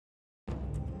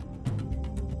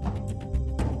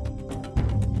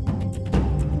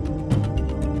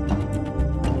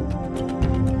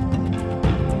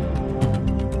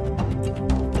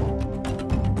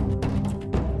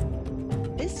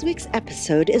week's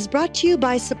episode is brought to you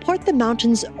by Support the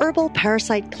Mountains Herbal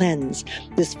Parasite Cleanse.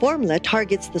 This formula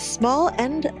targets the small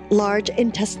and large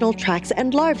intestinal tracts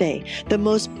and larvae, the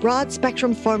most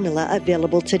broad-spectrum formula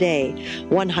available today.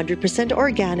 100%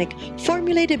 organic,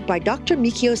 formulated by Dr.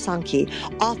 Mikio Sankey,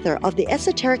 author of the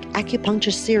Esoteric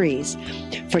Acupuncture series.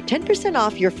 For 10%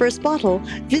 off your first bottle,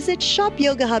 visit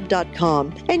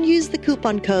shopyogahub.com and use the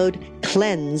coupon code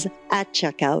CLEANSE at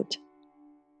checkout.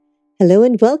 Hello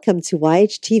and welcome to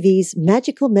YHTV's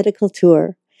Magical Medical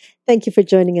Tour. Thank you for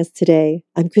joining us today.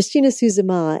 I'm Christina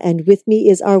Suzuma, and with me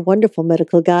is our wonderful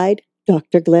medical guide,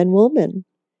 Dr. Glenn Woolman.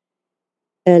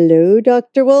 Hello,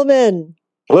 Dr. Woolman.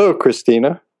 Hello,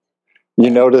 Christina. You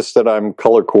notice that I'm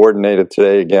color coordinated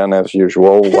today again, as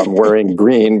usual. I'm wearing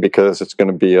green because it's going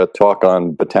to be a talk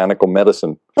on botanical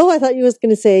medicine. Oh, I thought you was going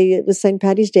to say it was St.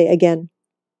 Paddy's Day again.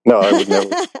 No, I would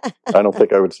never. I don't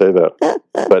think I would say that,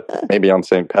 but maybe on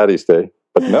St. Paddy's Day.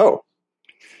 But no.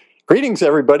 Greetings,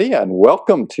 everybody, and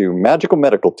welcome to Magical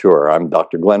Medical Tour. I'm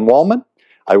Dr. Glenn Woolman.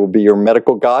 I will be your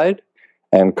medical guide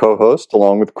and co-host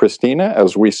along with Christina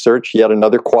as we search yet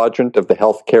another quadrant of the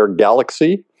healthcare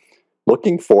galaxy,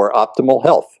 looking for optimal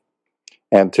health.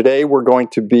 And today we're going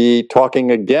to be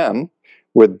talking again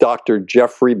with Dr.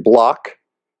 Jeffrey Block.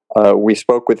 We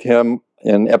spoke with him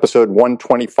in episode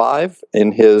 125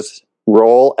 in his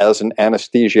role as an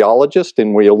anesthesiologist,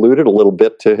 and we alluded a little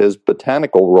bit to his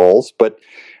botanical roles, but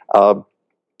now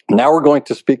we're going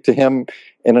to speak to him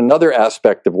in another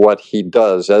aspect of what he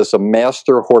does as a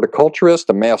master horticulturist,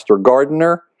 a master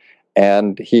gardener,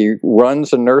 and he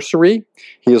runs a nursery.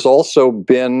 He has also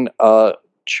been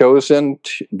chosen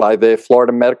by the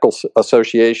Florida Medical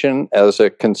Association as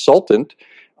a consultant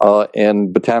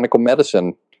in botanical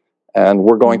medicine. And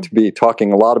we're going to be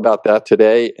talking a lot about that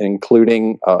today,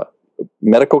 including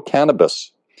medical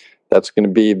cannabis. That's going to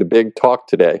be the big talk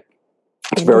today.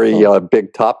 It's a very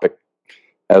big topic,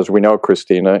 as we know,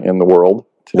 Christina, in the world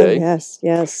today. Oh,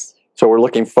 yes. So we're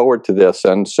looking forward to this.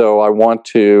 And so I want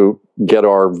to get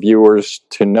our viewers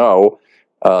to know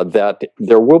that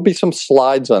there will be some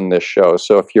slides on this show.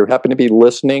 So if you happen to be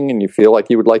listening and you feel like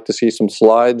you would like to see some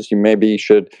slides, you maybe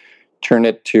should turn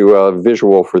it to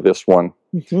visual for this one.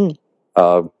 Mm-hmm.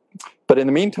 But in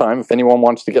the meantime, if anyone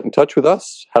wants to get in touch with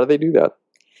us, how do they do that?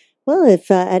 Well,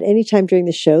 if at any time during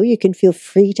the show, you can feel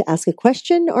free to ask a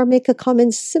question or make a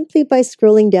comment simply by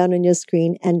scrolling down on your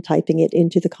screen and typing it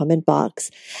into the comment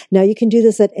box. Now, you can do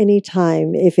this at any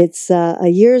time, if it's a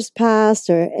year's past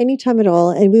or any time at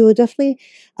all, and we will definitely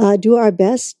do our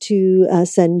best to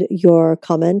send your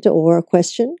comment or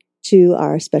question to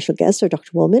our special guest, or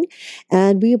Dr. Woolman,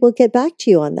 and we will get back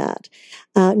to you on that.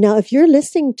 Now, if you're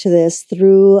listening to this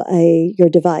through your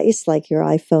device, like your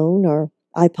iPhone or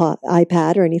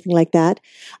iPad or anything like that,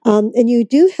 and you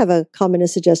do have a comment or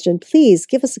suggestion, please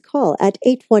give us a call at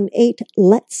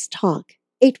 818-LETS-TALK.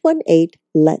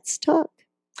 818-LETS-TALK.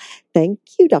 Thank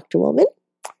you, Dr. Woolman.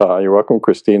 You're welcome,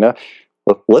 Christina.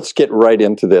 Let's get right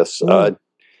into this. I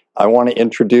want to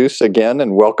introduce again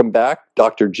and welcome back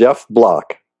Dr. Jeff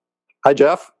Block. Hi,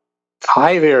 Jeff.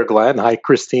 Hi there, Glenn. Hi,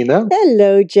 Christina.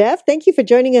 Hello, Jeff. Thank you for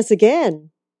joining us again.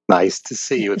 Nice to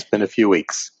see you. It's been a few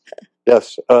weeks.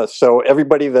 Yes. So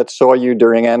everybody that saw you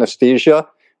during anesthesia,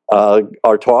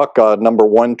 our talk, number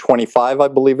 125, I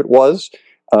believe it was,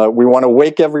 we want to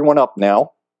wake everyone up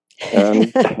now.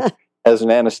 And as an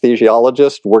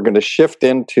anesthesiologist, we're going to shift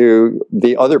into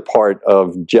the other part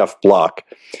of Jeff Block.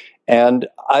 And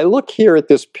I look here at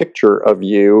this picture of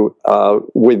you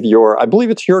with I believe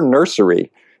it's your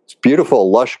nursery. It's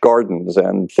beautiful, lush gardens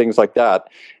and things like that.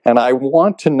 And I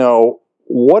want to know,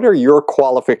 what are your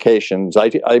qualifications?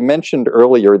 I mentioned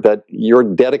earlier that you're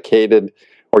dedicated,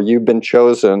 or you've been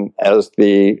chosen as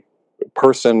the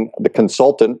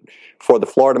consultant for the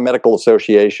Florida Medical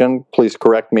Association, please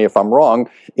correct me if I'm wrong,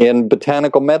 in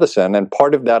botanical medicine. And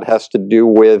part of that has to do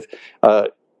with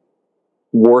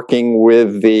working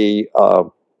with the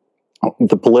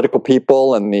political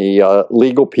people and the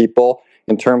legal people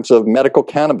in terms of medical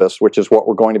cannabis, which is what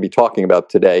we're going to be talking about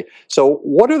today. So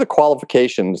what are the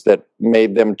qualifications that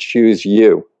made them choose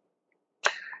you?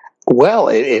 Well,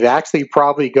 it actually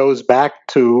probably goes back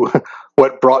to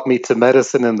what brought me to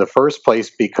medicine in the first place,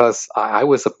 because I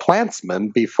was a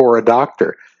plantsman before a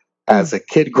doctor. As a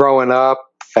kid growing up,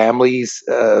 family's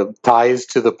ties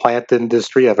to the plant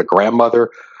industry. I have a grandmother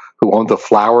who owned a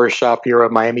flower shop here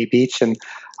on Miami Beach, and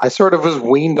I sort of was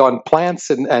weaned on plants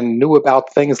and knew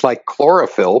about things like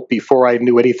chlorophyll before I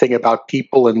knew anything about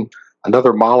people and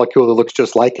another molecule that looks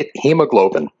just like it,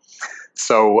 hemoglobin.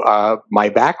 So my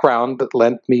background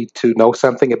lent me to know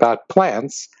something about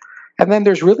plants, And then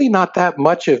there's really not that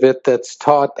much of it that's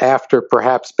taught after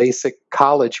perhaps basic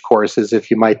college courses, if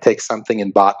you might take something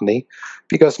in botany,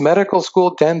 because medical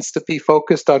school tends to be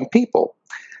focused on people.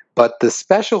 But the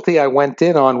specialty I went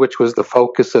in on, which was the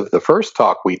focus of the first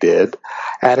talk we did,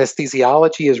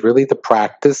 anesthesiology is really the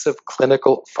practice of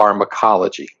clinical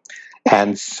pharmacology.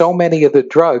 And so many of the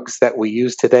drugs that we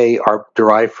use today are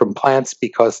derived from plants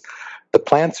because the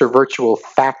plants are virtual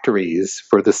factories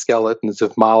for the skeletons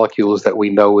of molecules that we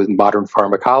know in modern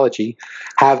pharmacology,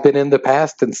 have been in the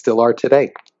past and still are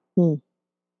today.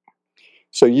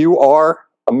 So you are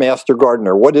a master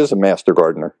gardener. What is a master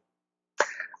gardener?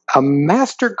 A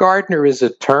master gardener is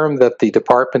a term that the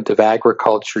Department of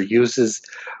Agriculture uses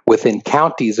within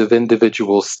counties of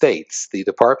individual states. The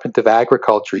Department of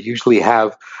Agriculture usually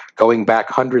have, going back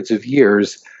hundreds of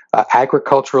years,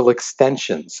 agricultural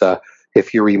extensions.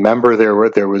 If you remember,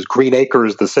 there was Green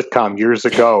Acres, the sitcom, years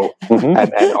ago,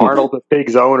 and Arnold the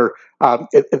Pig's owner.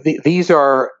 These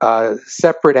are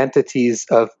separate entities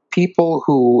of people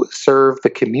who serve the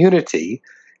community.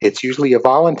 It's usually a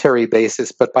voluntary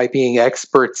basis, but by being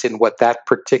experts in what that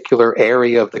particular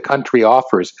area of the country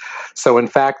offers. So, in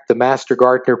fact, the Master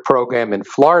Gardener program in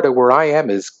Florida, where I am,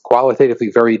 is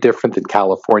qualitatively very different than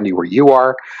California, where you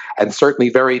are, and certainly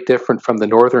very different from the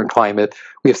northern climate.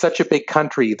 We have such a big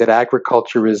country that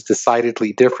agriculture is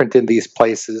decidedly different in these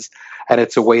places, and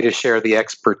it's a way to share the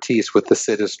expertise with the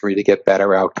citizenry to get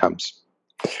better outcomes.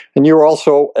 And you're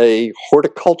also a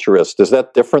horticulturist. Is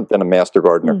that different than a master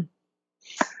gardener?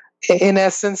 In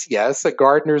essence, yes, a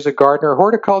gardener is a gardener.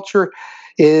 Horticulture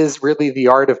is really the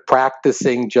art of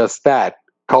practicing just that,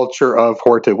 culture of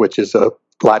horta, which is a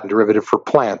Latin derivative for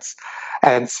plants.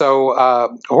 And so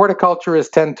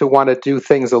horticulturists tend to want to do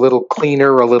things a little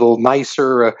cleaner, a little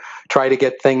nicer, try to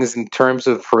get things in terms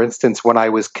of, for instance, when I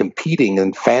was competing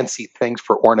in fancy things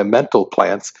for ornamental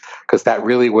plants, because that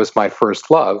really was my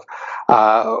first love,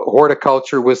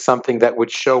 horticulture was something that would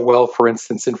show well, for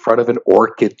instance, in front of an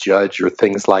orchid judge or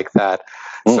things like that.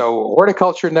 So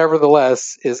horticulture,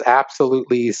 nevertheless, is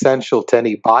absolutely essential to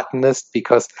any botanist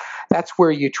because that's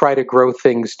where you try to grow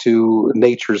things to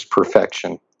nature's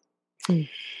perfection.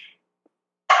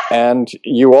 And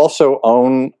you also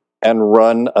own and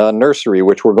run a nursery,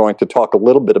 which we're going to talk a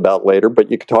little bit about later, but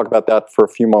you can talk about that for a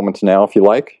few moments now if you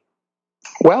like.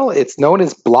 Well, it's known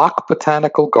as Block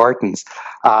Botanical Gardens.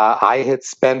 I had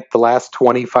spent the last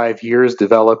 25 years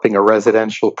developing a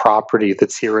residential property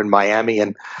that's here in Miami,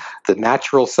 and the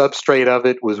natural substrate of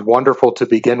it was wonderful to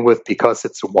begin with because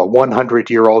it's a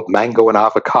 100-year-old mango and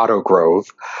avocado grove.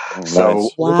 Nice. So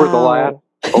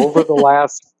over the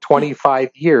last 25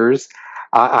 years,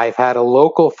 I've had a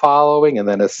local following and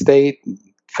then a state,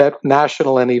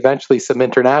 national, and eventually some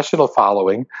international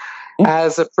following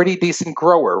as a pretty decent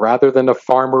grower rather than a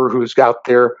farmer who's out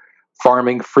there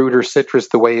farming fruit or citrus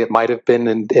the way it might have been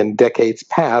in decades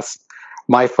past.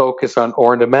 My focus on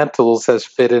ornamentals has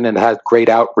fit in and had great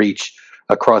outreach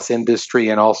across industry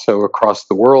and also across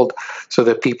the world so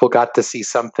that people got to see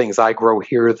some things I grow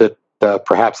here that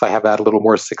perhaps I have had a little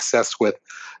more success with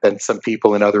than some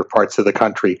people in other parts of the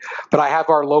country. But I have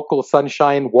our local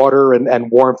sunshine, water,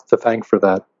 and warmth to thank for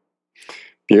that.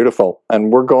 Beautiful.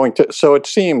 And we're going to, so it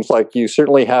seems like you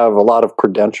certainly have a lot of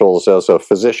credentials as a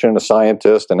physician, a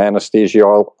scientist, an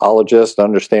anesthesiologist,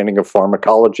 understanding of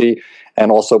pharmacology, and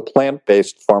also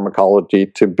plant-based pharmacology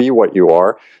to be what you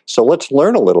are. So let's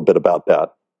learn a little bit about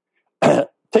that.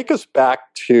 Take us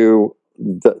back to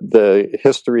the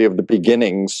history of the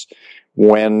beginnings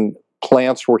when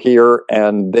plants were here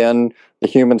and then the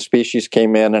human species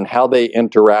came in and how they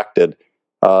interacted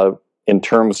in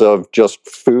terms of just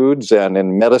foods and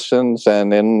in medicines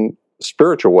and in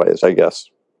spiritual ways, I guess.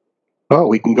 Well,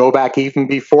 we can go back even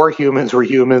before humans were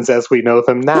humans as we know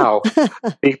them now,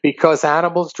 because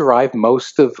animals derive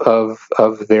most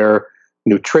of their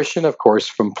nutrition, of course,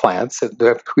 from plants.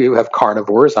 You have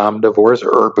carnivores, omnivores,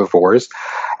 herbivores,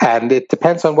 and it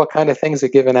depends on what kind of things a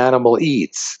given animal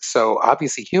eats. So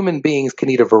obviously human beings can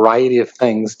eat a variety of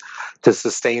things to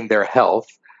sustain their health.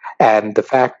 And the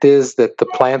fact is that the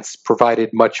plants provided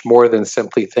much more than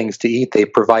simply things to eat. They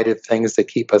provided things that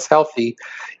keep us healthy.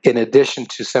 In addition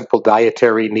to simple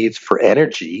dietary needs for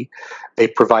energy, they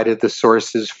provided the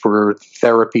sources for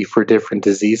therapy for different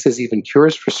diseases, even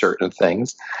cures for certain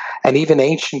things. And even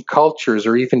ancient cultures,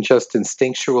 or even just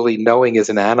instinctually knowing as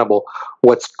an animal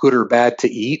what's good or bad to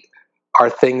eat, are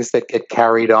things that get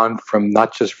carried on from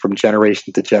not just from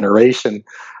generation to generation,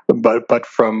 but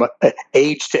from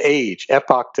age to age,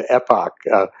 epoch to epoch.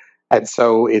 And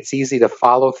so it's easy to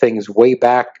follow things way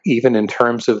back, even in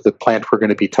terms of the plant we're going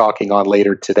to be talking on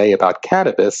later today about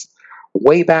cannabis,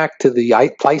 way back to the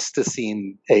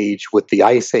Pleistocene age with the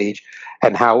Ice Age,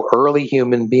 and how early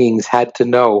human beings had to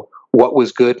know what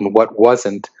was good and what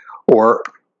wasn't, or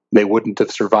they wouldn't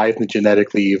have survived and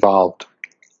genetically evolved.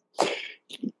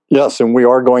 Yes, and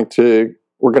we're going to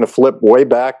flip way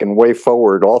back and way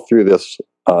forward all through this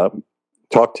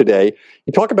talk today.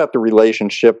 You talk about the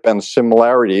relationship and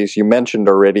similarities. You mentioned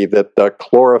already that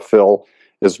chlorophyll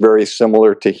is very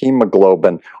similar to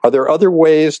hemoglobin. Are there other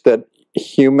ways that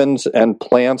humans and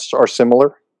plants are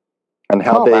similar, and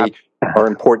how they are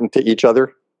important to each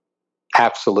other?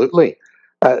 Absolutely.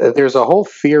 There's a whole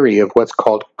theory of what's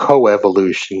called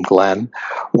coevolution, Glenn,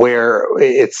 where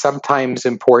it's sometimes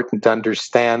important to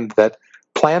understand that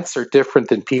plants are different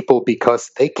than people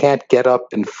because they can't get up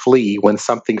and flee when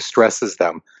something stresses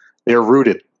them. They're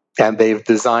rooted, and they've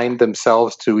designed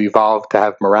themselves to evolve to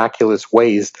have miraculous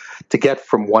ways to get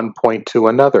from one point to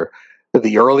another.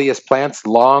 The earliest plants,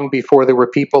 long before there were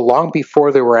people, long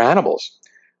before there were animals,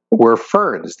 were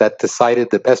ferns that decided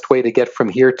the best way to get from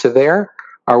here to there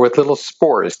are with little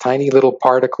spores, tiny little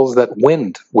particles that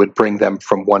wind would bring them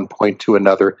from one point to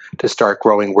another to start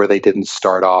growing where they didn't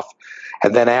start off.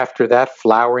 And then after that,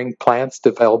 flowering plants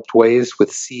developed ways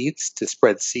with seeds to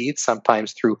spread seeds,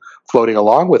 sometimes through floating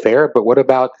along with air. But what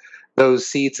about those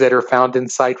seeds that are found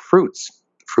inside fruits?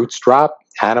 Fruits drop,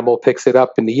 animal picks it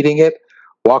up and eating it,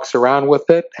 walks around with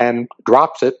it and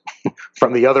drops it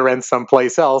from the other end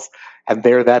someplace else. And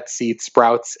there that seed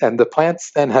sprouts, and the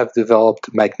plants then have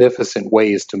developed magnificent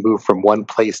ways to move from one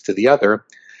place to the other,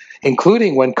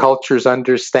 including when cultures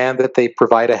understand that they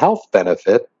provide a health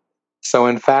benefit. So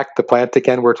in fact, the plant,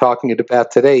 again, we're talking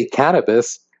about today,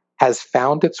 cannabis, has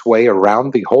found its way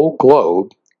around the whole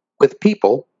globe with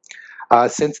people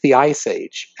since the Ice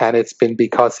Age. And it's been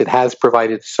because it has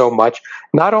provided so much,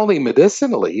 not only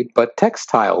medicinally, but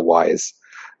textile-wise.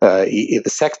 The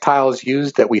textiles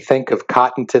used that we think of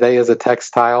cotton today as a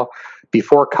textile,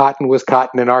 before cotton was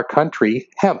cotton in our country,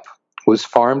 hemp was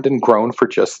farmed and grown for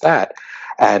just that.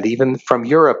 And even from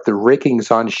Europe, the riggings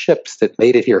on ships that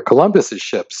made it here, Columbus's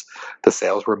ships, the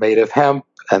sails were made of hemp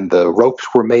and the ropes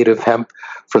were made of hemp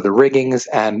for the riggings.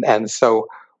 And so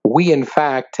we, in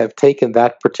fact, have taken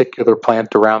that particular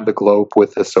plant around the globe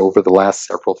with us over the last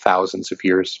several thousands of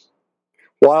years.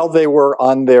 While they were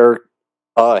on their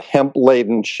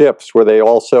hemp-laden ships, were they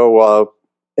also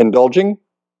indulging?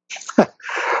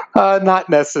 Not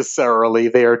necessarily.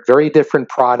 They are very different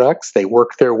products. They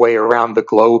work their way around the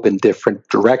globe in different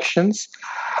directions.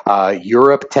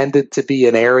 Europe tended to be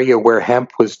an area where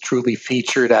hemp was truly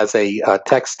featured as a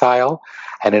textile.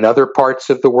 And in other parts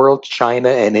of the world, China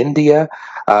and India,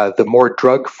 the more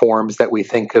drug forms that we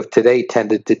think of today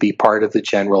tended to be part of the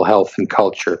general health and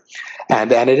culture.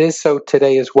 And it is so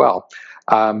today as well.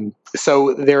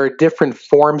 So there are different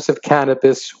forms of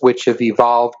cannabis which have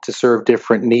evolved to serve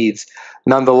different needs.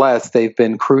 Nonetheless, they've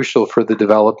been crucial for the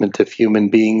development of human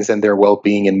beings and their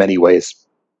well-being in many ways.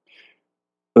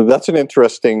 That's an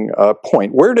interesting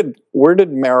point. Where did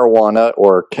marijuana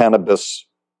or cannabis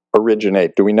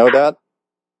originate? Do we know that?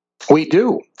 We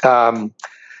do.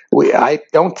 I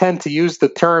don't tend to use the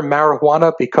term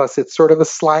marijuana because it's sort of a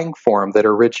slang form that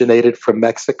originated from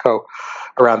Mexico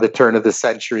around the turn of the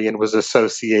century and was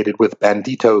associated with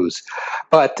banditos.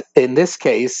 But in this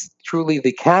case, truly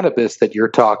the cannabis that you're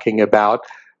talking about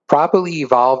probably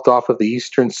evolved off of the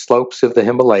eastern slopes of the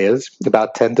Himalayas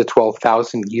about 10 to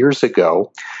 12,000 years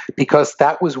ago, because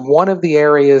that was one of the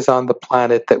areas on the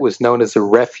planet that was known as a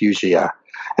refugia.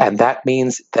 And that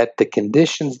means that the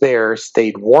conditions there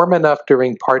stayed warm enough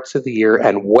during parts of the year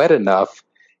and wet enough,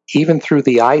 even through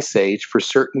the Ice Age, for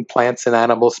certain plants and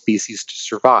animal species to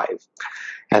survive.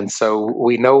 And so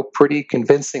we know pretty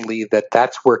convincingly that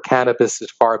that's where cannabis,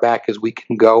 as far back as we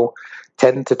can go,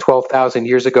 10 to 12,000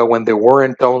 years ago, when there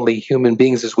weren't only human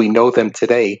beings as we know them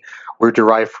today, were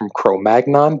derived from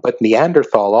Cro-Magnon, but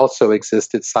Neanderthal also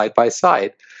existed side by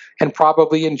side, and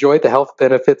probably enjoyed the health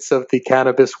benefits of the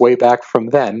cannabis way back from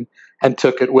then and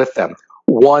took it with them.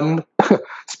 One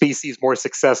species more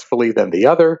successfully than the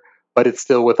other, but it's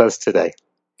still with us today.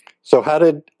 So how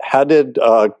did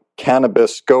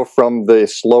cannabis go from the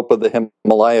slope of the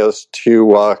Himalayas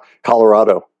to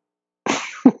Colorado?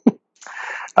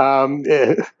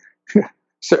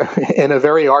 So in a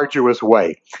very arduous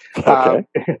way. Okay.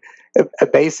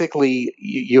 Basically,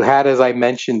 you had, as I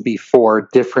mentioned before,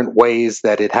 different ways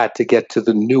that it had to get to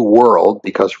the New World,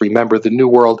 because remember, the New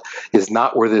World is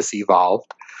not where this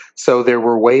evolved. So there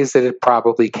were ways that it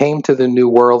probably came to the New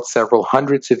World several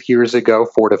hundreds of years ago,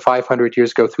 400 to 500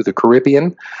 years ago, through the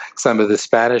Caribbean. Some of the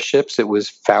Spanish ships, it was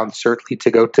found certainly to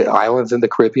go to islands in the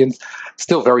Caribbean,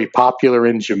 still very popular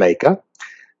in Jamaica.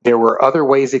 There were other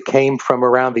ways it came from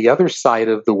around the other side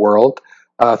of the world,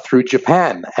 through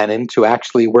Japan and into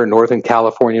actually where Northern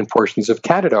California and portions of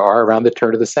Canada are around the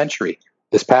turn of the century,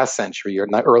 this past century, or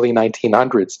early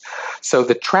 1900s. So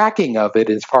the tracking of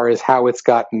it, as far as how it's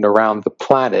gotten around the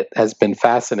planet, has been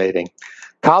fascinating.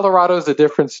 Colorado's a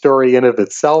different story in of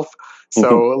itself.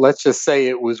 So let's just say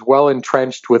it was well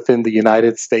entrenched within the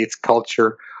United States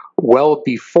culture well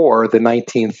before the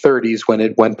 1930s when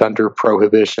it went under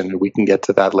prohibition. We can get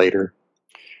to that later.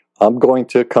 I'm going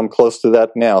to come close to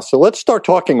that now. So let's start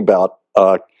talking about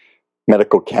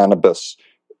medical cannabis.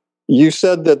 You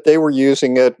said that they were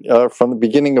using it from the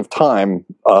beginning of time.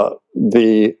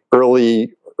 The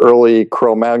early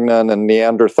Cro-Magnon and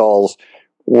Neanderthals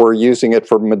were using it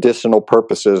for medicinal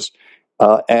purposes.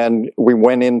 And we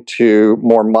went into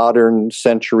more modern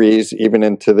centuries, even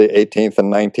into the 18th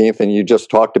and 19th, and you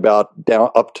just talked about down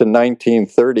up to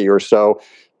 1930 or so,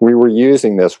 we were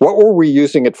using this. What were we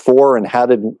using it for, and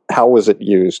how was it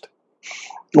used?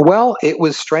 Well, it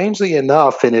was, strangely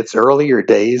enough, in its earlier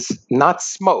days, not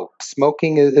smoked.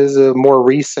 Smoking is a more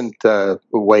recent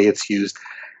way it's used.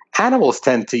 Animals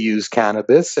tend to use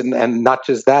cannabis, and not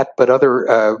just that, but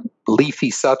other leafy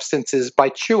substances by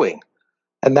chewing.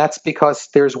 And that's because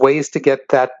there's ways to get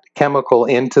that chemical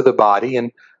into the body.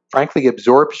 And frankly,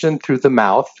 absorption through the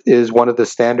mouth is one of the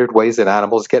standard ways that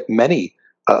animals get many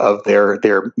of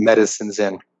their medicines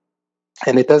in.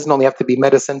 And it doesn't only have to be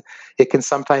medicine. It can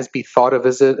sometimes be thought of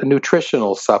as a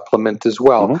nutritional supplement as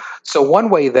well. So one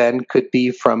way then could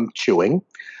be from chewing.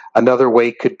 Another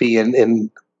way could be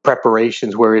in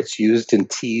preparations where it's used in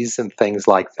teas and things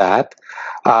like that.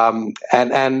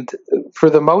 And for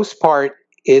the most part,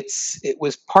 it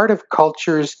was part of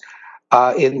cultures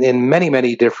in many,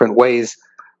 many different ways.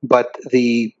 But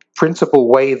the principal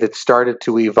way that started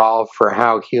to evolve for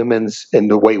how humans, in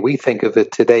the way we think of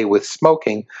it today with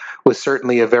smoking, was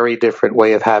certainly a very different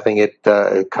way of having it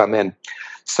come in.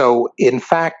 So, in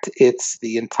fact, it's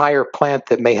the entire plant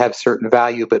that may have certain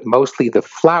value, but mostly the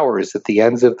flowers at the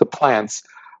ends of the plants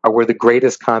are where the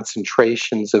greatest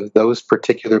concentrations of those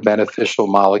particular beneficial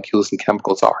molecules and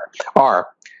chemicals are.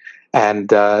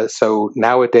 And so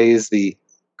nowadays, the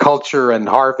culture and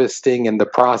harvesting and the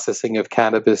processing of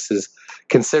cannabis is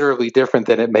considerably different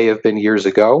than it may have been years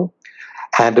ago.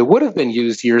 And it would have been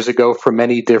used years ago for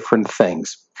many different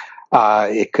things.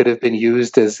 It could have been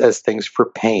used as things for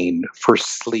pain, for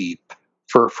sleep,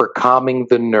 for calming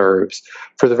the nerves,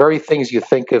 for the very things you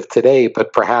think of today,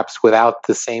 but perhaps without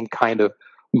the same kind of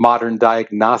modern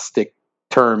diagnostic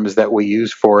terms that we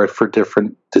use for it for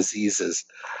different diseases.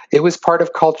 It was part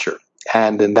of culture.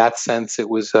 And in that sense, it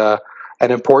was an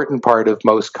important part of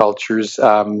most cultures,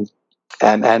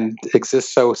 and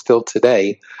exists so still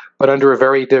today, but under a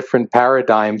very different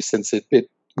paradigm since it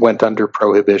went under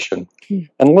prohibition.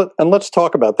 And let's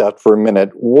talk about that for a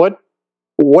minute. What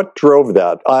drove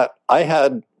that? I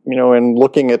had, in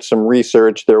looking at some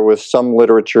research, there was some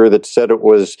literature that said it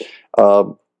was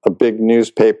a big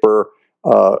newspaper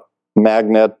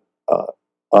magnate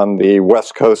on the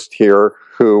West Coast here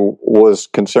who was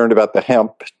concerned about the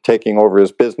hemp taking over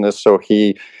his business, so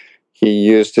he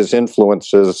used his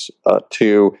influences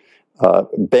to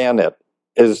ban it.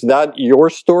 Is that your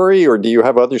story, or do you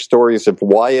have other stories of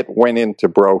why it went into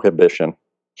prohibition?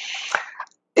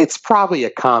 It's probably a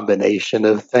combination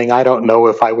of things. I don't know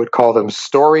if I would call them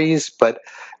stories, but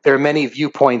there are many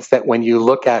viewpoints that when you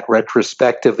look at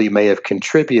retrospectively may have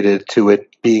contributed to it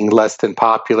being less than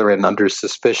popular and under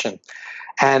suspicion.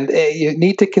 And you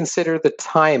need to consider the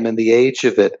time and the age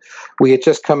of it. We had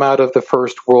just come out of the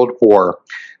First World War.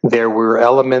 There were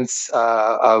elements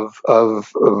of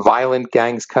violent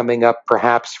gangs coming up,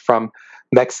 perhaps from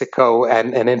Mexico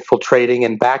and infiltrating.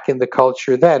 And back in the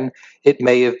culture then, it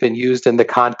may have been used in the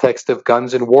context of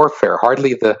guns and warfare.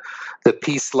 Hardly the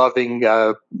peace-loving,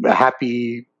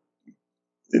 happy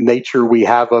nature we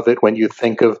have of it when you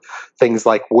think of things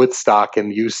like Woodstock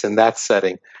and use in that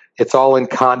setting. It's all in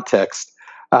context.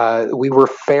 We were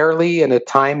fairly, in a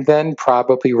time then,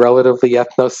 probably relatively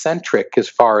ethnocentric as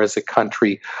far as a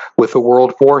country, with the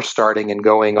World War starting and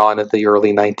going on in the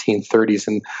early 1930s,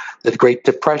 and the Great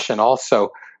Depression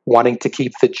also wanting to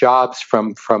keep the jobs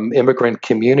from immigrant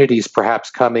communities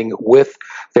perhaps coming with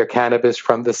their cannabis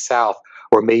from the South,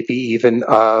 or maybe even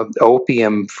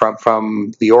opium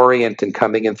from the Orient and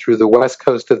coming in through the West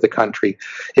Coast of the country.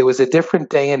 It was a different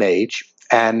day and age,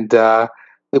 and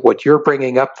what you're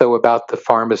bringing up, though, about the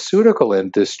pharmaceutical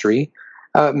industry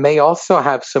may also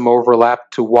have some overlap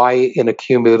to why, in a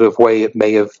cumulative way, it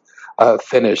may have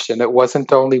finished. And it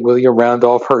wasn't only William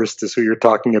Randolph Hearst, as who you're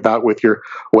talking about with your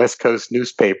West Coast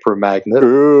newspaper magnate.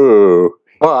 Ooh.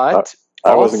 But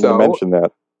I wasn't going to mention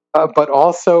that. but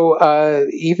also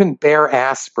even Bayer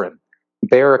Aspirin.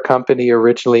 Bayer, a company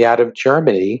originally out of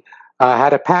Germany,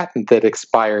 had a patent that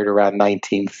expired around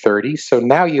 1930. So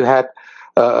now you had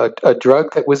a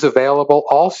drug that was available,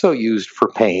 also used for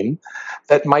pain,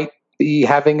 that might be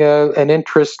having an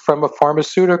interest from a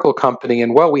pharmaceutical company.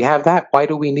 And well, we have that. Why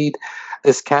do we need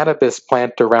this cannabis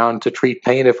plant around to treat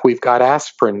pain if we've got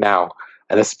aspirin now?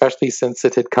 And especially since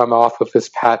it had come off of his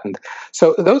patent.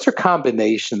 So those are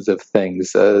combinations of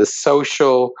things,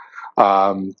 social,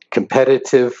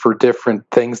 competitive for different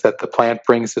things that the plant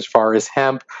brings as far as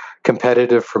hemp,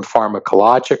 competitive from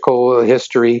pharmacological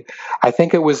history. I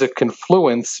think it was a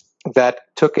confluence that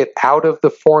took it out of the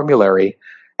formulary,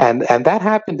 and that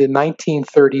happened in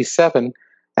 1937.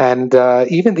 And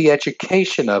even the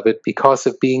education of it, because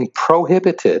of being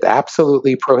prohibited,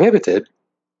 absolutely prohibited,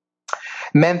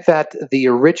 meant that the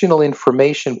original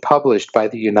information published by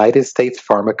the United States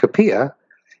Pharmacopoeia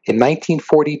in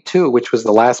 1942, which was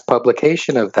the last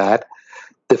publication of that,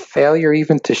 the failure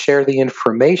even to share the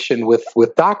information with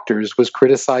doctors was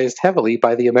criticized heavily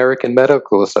by the American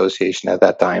Medical Association at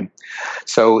that time.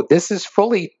 So this is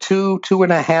fully two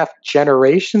and a half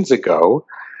generations ago.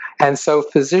 And so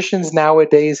physicians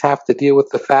nowadays have to deal with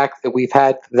the fact that we've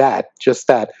had just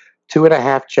that,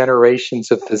 2.5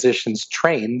 generations of physicians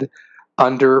trained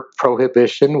under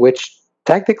prohibition, which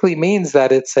technically means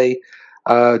that it's a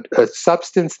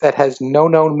substance that has no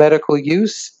known medical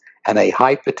use and a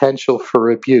high potential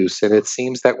for abuse. And it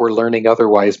seems that we're learning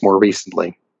otherwise more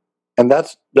recently. And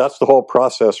that's the whole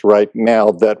process right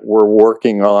now that we're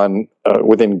working on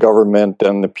within government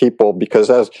and the people,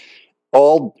 because as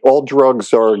all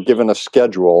drugs are given a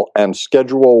schedule, and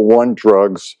Schedule 1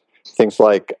 drugs, things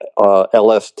like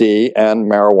LSD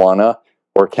and marijuana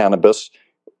or cannabis,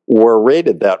 were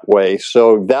rated that way.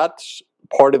 So that's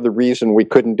part of the reason we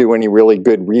couldn't do any really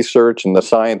good research, and the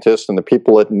scientists and the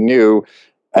people that knew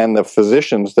and the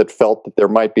physicians that felt that there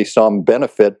might be some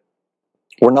benefit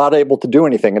were not able to do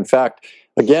anything. In fact,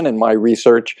 again, in my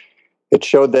research, it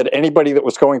showed that anybody that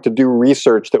was going to do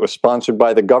research that was sponsored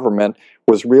by the government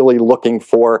was really looking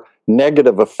for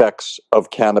negative effects of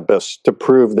cannabis to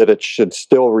prove that it should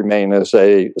still remain as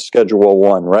a Schedule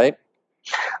 1, right?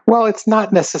 Well, it's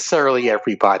not necessarily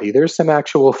everybody. There's some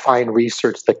actual fine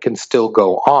research that can still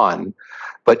go on,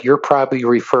 but you're probably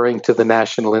referring to the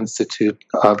National Institute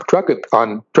of Drug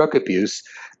Abuse,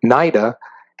 NIDA,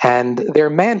 and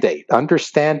their mandate,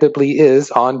 understandably,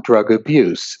 is on drug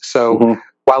abuse. So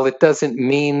while it doesn't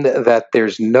mean that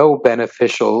there's no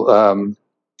beneficial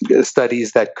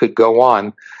studies that could go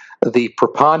on, the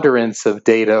preponderance of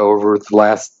data over the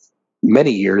last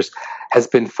many years has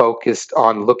been focused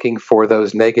on looking for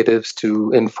those negatives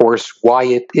to enforce why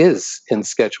it is in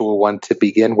Schedule 1 to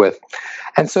begin with.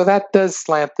 And so that does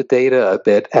slant the data a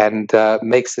bit and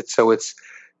makes it so it's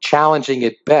challenging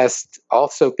at best,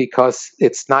 also because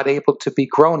it's not able to be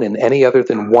grown in any other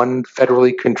than one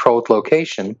federally controlled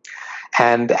location.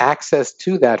 And access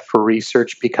to that for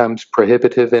research becomes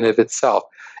prohibitive in of itself.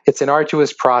 It's an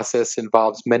arduous process,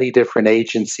 involves many different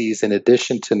agencies in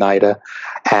addition to NIDA,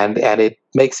 and it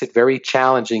makes it very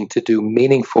challenging to do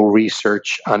meaningful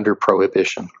research under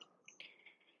prohibition.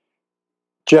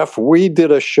 Jeff, we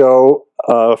did a show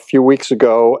a few weeks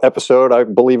ago, episode, I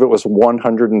believe it was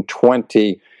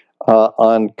 120,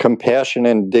 on compassion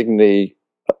and dignity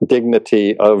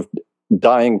of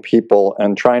dying people,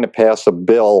 and trying to pass a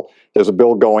bill. There's a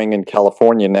bill going in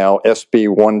California now, SB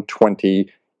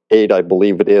 128, I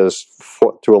believe it is,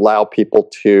 to allow people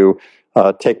to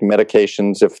take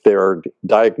medications if they're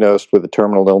diagnosed with a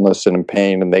terminal illness and in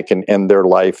pain, and they can end their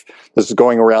life. This is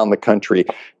going around the country.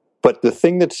 But the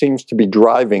thing that seems to be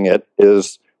driving it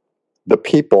is the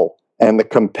people and the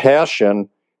compassion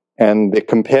and the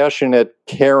compassionate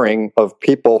caring of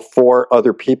people for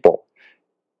other people.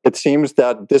 It seems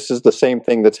that this is the same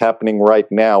thing that's happening right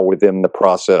now within the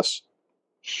process.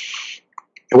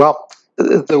 Well,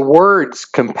 the words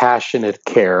compassionate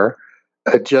care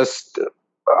just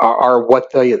are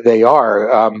what they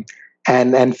are.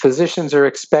 And physicians are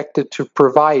expected to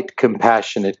provide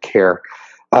compassionate care.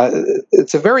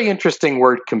 It's a very interesting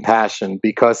word, compassion,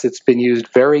 because it's been used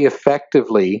very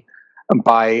effectively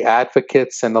by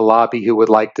advocates and the lobby who would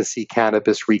like to see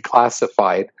cannabis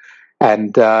reclassified.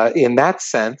 And in that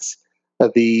sense,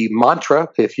 the mantra,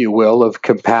 if you will, of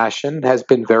compassion has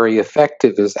been very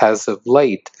effective as of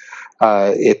late.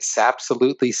 It's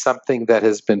absolutely something that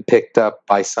has been picked up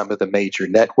by some of the major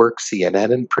networks,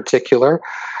 CNN in particular.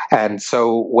 And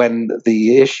so when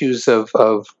the issues of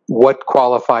what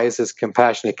qualifies as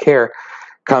compassionate care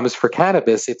comes for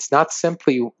cannabis, it's not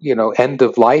simply, end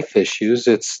of life issues.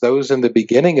 It's those in the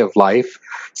beginning of life.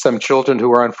 Some children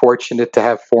who are unfortunate to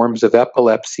have forms of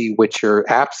epilepsy, which are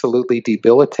absolutely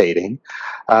debilitating,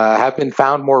 have been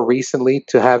found more recently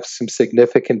to have some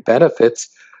significant benefits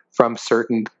from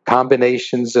certain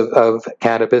combinations of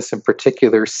cannabis, in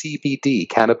particular CBD,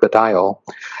 cannabidiol,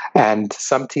 and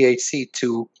some THC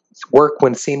to work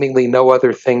when seemingly no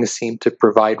other things seem to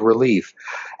provide relief.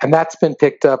 And that's been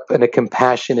picked up in a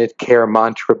compassionate care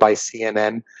mantra by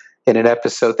CNN in an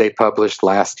episode they published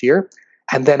last year.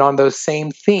 And then on those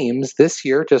same themes this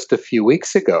year, just a few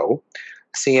weeks ago,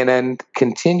 CNN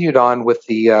continued on with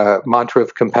the mantra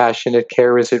of compassionate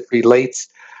care as it relates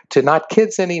to not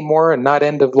kids anymore and not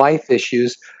end-of-life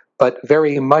issues, but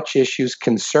very much issues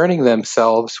concerning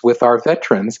themselves with our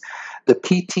veterans. The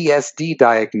PTSD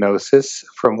diagnosis,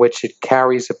 from which it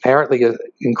carries apparently an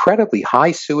incredibly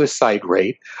high suicide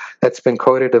rate that's been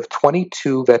quoted of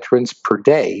 22 veterans per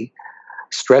day,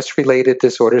 stress-related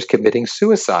disorders committing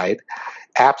suicide,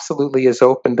 absolutely has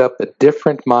opened up a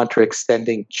different mantra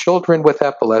extending children with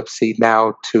epilepsy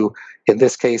now to, in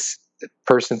this case,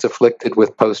 persons afflicted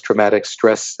with post-traumatic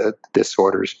stress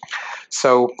disorders.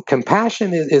 So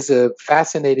compassion is a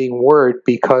fascinating word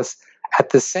because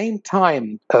at the same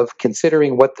time of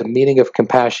considering what the meaning of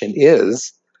compassion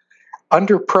is,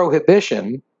 under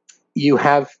prohibition, you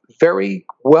have very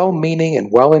well-meaning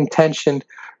and well-intentioned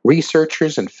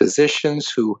researchers and physicians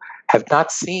who have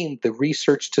not seen the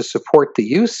research to support the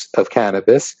use of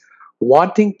cannabis,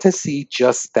 wanting to see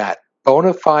just that,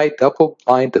 bona fide,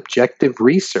 double-blind, objective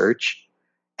research.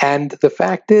 And the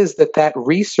fact is that that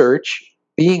research,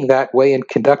 being that way and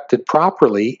conducted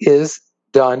properly, is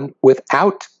done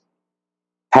without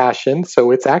passion.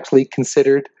 So it's actually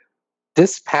considered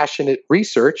dispassionate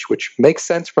research, which makes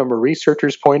sense from a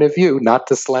researcher's point of view, not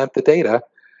to slant the data.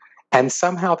 And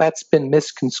somehow that's been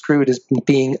misconstrued as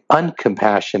being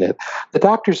uncompassionate. The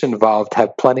doctors involved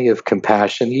have plenty of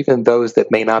compassion, even those that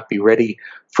may not be ready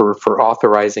for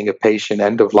authorizing a patient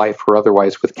end of life or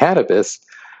otherwise with cannabis.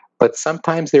 But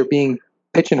sometimes they're being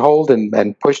pigeonholed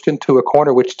and pushed into a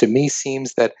corner, which to me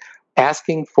seems that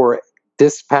asking for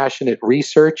dispassionate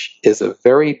research is a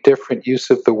very different use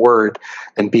of the word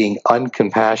than being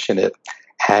uncompassionate.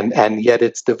 And yet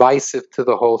it's divisive to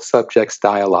the whole subject's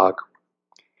dialogue.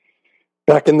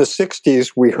 Back in the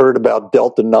 60s, we heard about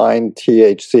Delta-9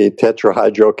 THC,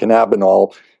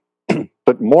 tetrahydrocannabinol,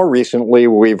 but more recently,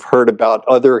 we've heard about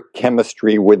other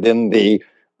chemistry within the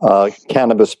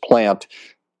cannabis plant.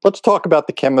 Let's talk about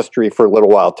the chemistry for a little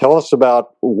while. Tell us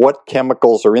about what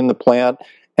chemicals are in the plant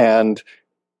and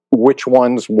which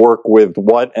ones work with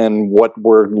what and what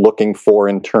we're looking for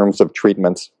in terms of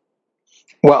treatments.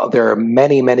 Well, there are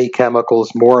many, many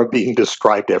chemicals, more being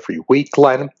described every week,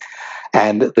 Glenn.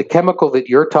 And the chemical that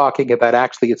you're talking about,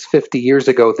 actually, it's 50 years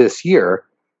ago this year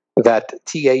that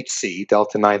THC,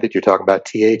 Delta-9 that you're talking about,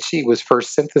 THC, was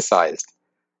first synthesized.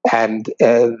 And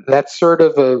that's sort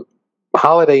of a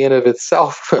holiday in of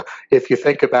itself, if you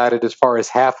think about it, as far as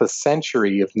half a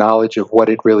century of knowledge of what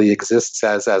it really exists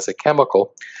as a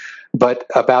chemical. But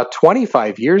about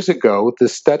 25 years ago, the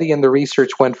study and the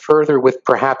research went further with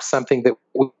perhaps something that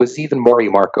was even more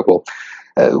remarkable.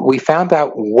 We found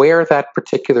out where that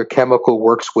particular chemical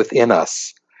works within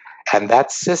us. And that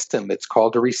system, it's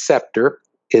called a receptor,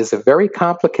 is a very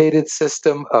complicated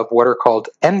system of what are called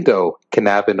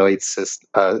endocannabinoid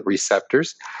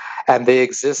receptors. And they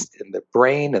exist in the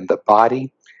brain and the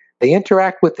body. They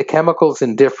interact with the chemicals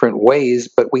in different ways,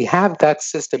 but we have that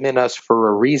system in us for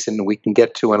a reason we can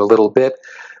get to in a little bit.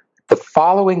 The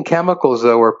following chemicals,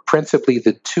 though, are principally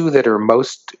the two that are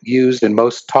most used and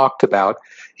most talked about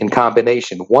in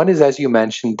combination. One is, as you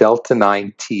mentioned,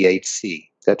 Delta-9 THC,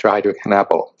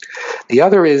 tetrahydrocannabinol. The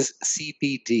other is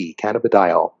CBD,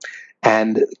 cannabidiol.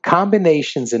 And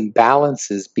combinations and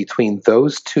balances between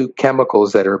those two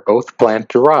chemicals that are both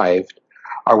plant-derived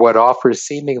are what offers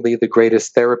seemingly the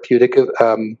greatest therapeutic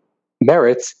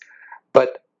merits,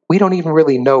 but we don't even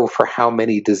really know for how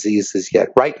many diseases yet.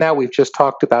 Right now, we've just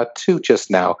talked about two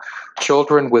just now.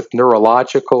 Children with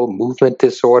neurological movement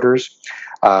disorders,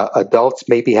 adults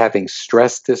maybe having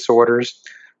stress disorders.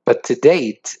 But to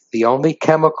date, the only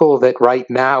chemical that right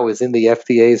now is in the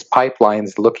FDA's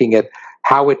pipelines looking at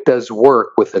how it does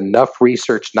work with enough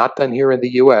research, not done here in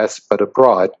the U.S., but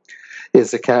abroad,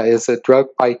 is a drug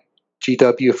by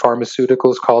GW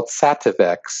Pharmaceuticals called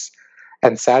Sativex.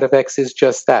 And Sativex is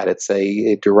just that. It's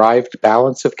a derived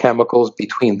balance of chemicals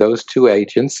between those two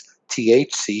agents,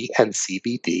 THC and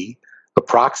CBD,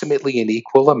 approximately in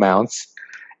equal amounts.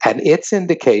 And its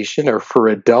indication are for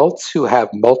adults who have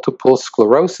multiple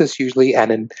sclerosis usually,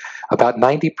 and in about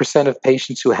 90% of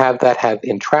patients who have that have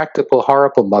intractable,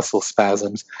 horrible muscle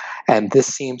spasms, and this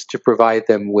seems to provide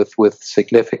them with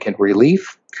significant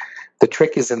relief. The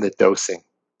trick is in the dosing.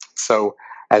 So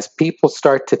as people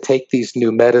start to take these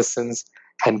new medicines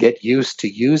and get used to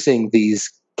using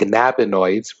these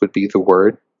cannabinoids, would be the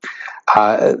word,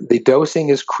 the dosing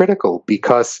is critical,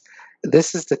 because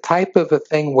this is the type of a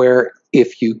thing where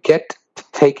if you get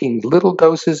taking little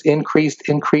doses, increase,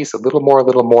 a little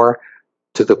more,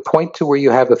 to the point to where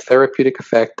you have a therapeutic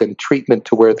effect and treatment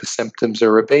to where the symptoms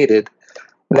are abated,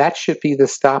 that should be the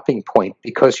stopping point,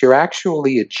 because you're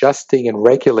actually adjusting and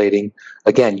regulating,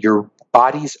 again, your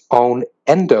body's own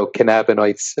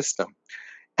endocannabinoid system.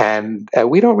 And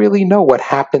we don't really know what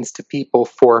happens to people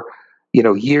for,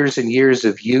 years and years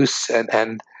of use.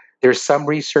 And there's some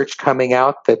research coming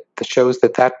out that shows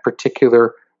that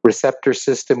particular receptor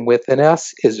system within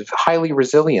us is highly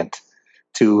resilient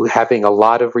to having a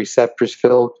lot of receptors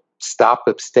filled, stop,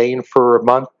 abstain for a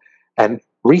month, and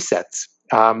resets.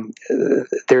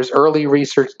 There's early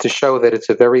research to show that it's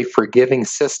a very forgiving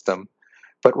system.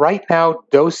 But right now,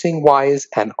 dosing-wise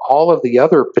and all of the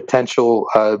other potential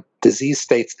disease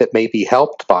states that may be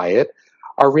helped by it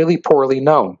are really poorly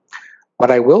known. What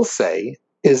I will say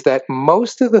is that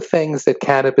most of the things that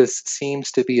cannabis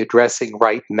seems to be addressing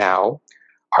right now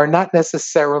are not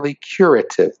necessarily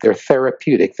curative. They're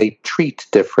therapeutic. They treat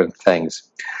different things.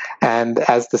 And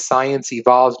as the science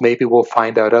evolves, maybe we'll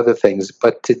find out other things.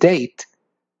 But to date,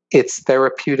 it's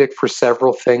therapeutic for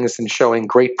several things and showing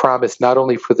great promise, not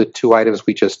only for the two items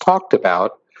we just talked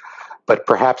about, but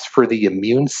perhaps for the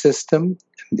immune system,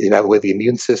 where the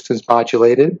immune system's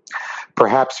modulated,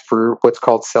 perhaps for what's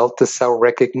called cell-to-cell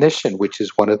recognition, which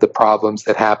is one of the problems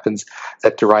that happens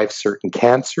that derives certain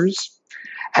cancers,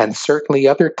 and certainly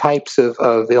other types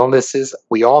of illnesses.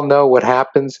 We all know what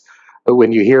happens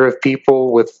when you hear of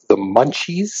people with the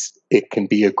munchies. It can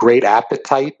be a great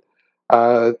appetite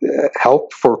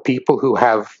help for people who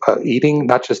have eating,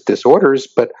 not just disorders,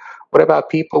 but what about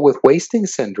people with wasting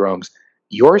syndromes?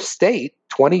 Your state,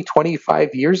 20,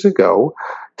 25 years ago,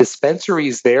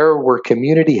 dispensaries there were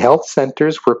community health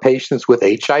centers where patients with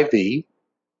HIV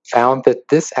found that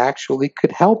this actually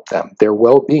could help them, their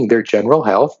well-being, their general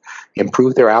health,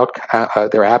 improve their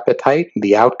appetite,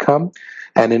 the outcome.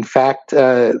 And in fact,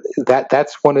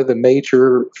 that's one of the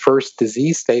major first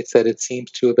disease states that it seems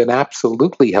to have been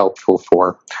absolutely helpful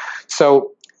for.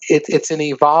 So it's an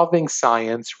evolving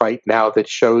science right now that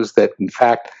shows that, in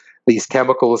fact, these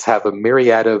chemicals have a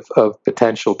myriad of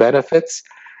potential benefits.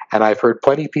 And I've heard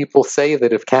plenty of people say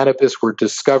that if cannabis were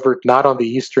discovered not on the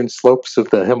eastern slopes of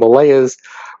the Himalayas,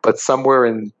 but somewhere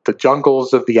in the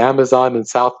jungles of the Amazon in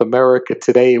South America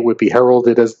today, it would be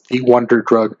heralded as the wonder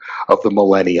drug of the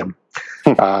millennium.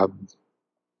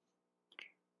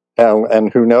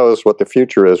 And who knows what the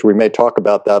future is. We may talk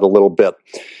about that a little bit.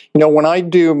 When I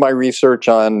do my research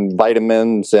on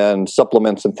vitamins and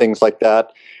supplements and things like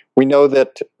that, we know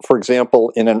that, for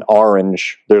example, in an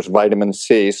orange, there's vitamin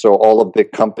C. So all of the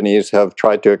companies have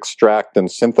tried to extract and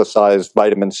synthesize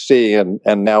vitamin C, and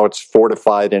now it's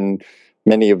fortified in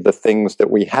many of the things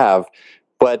that we have.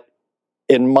 But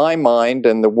in my mind,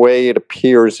 and the way it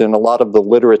appears in a lot of the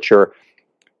literature,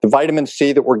 the vitamin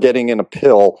C that we're getting in a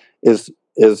pill is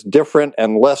different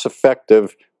and less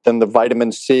effective than the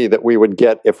vitamin C that we would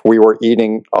get if we were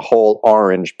eating a whole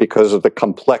orange, because of the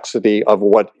complexity of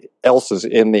what else is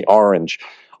in the orange.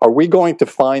 Are we going to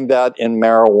find that in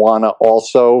marijuana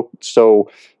also? So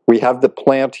we have the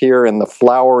plant here and the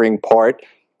flowering part,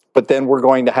 but then we're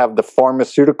going to have the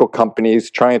pharmaceutical companies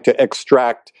trying to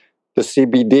extract the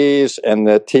CBDs and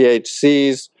the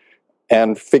THCs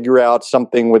and figure out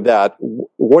something with that.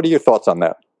 What are your thoughts on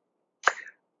that?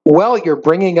 Well, you're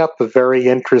bringing up a very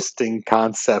interesting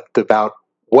concept about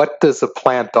what does a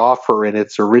plant offer in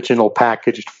its original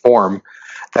packaged form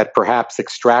that perhaps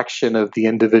extraction of the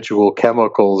individual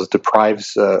chemicals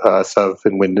deprives us of,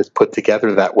 and when it's put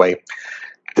together that way.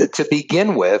 To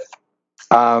begin with,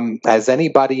 as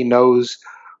anybody knows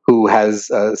who has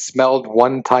smelled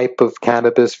one type of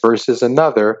cannabis versus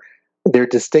another, they're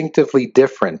distinctively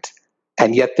different.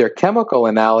 And yet their chemical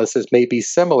analysis may be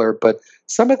similar, but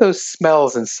some of those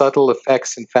smells and subtle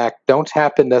effects, in fact, don't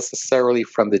happen necessarily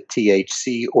from the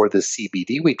THC or the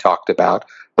CBD we talked about,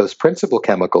 those principal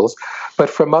chemicals, but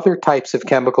from other types of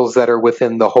chemicals that are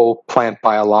within the whole plant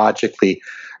biologically,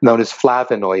 known as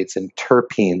flavonoids and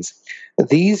terpenes.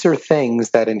 These are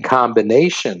things that in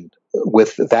combination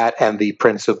with that and the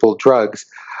principal drugs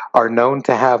are known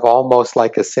to have almost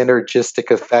like a synergistic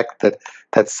effect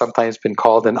that's sometimes been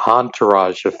called an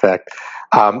entourage effect.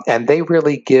 And they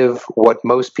really give what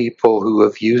most people who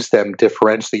have used them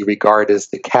differentially regard as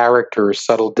the character or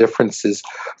subtle differences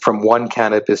from one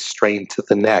cannabis strain to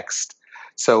the next.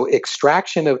 So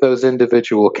extraction of those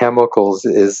individual chemicals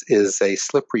is a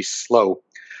slippery slope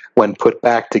when put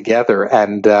back together.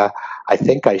 And I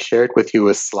think I shared with you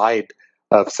a slide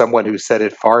of someone who said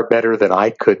it far better than I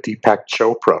could, Deepak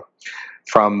Chopra,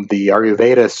 from the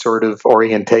Ayurveda sort of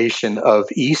orientation of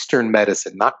Eastern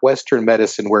medicine, not Western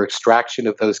medicine, where extraction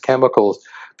of those chemicals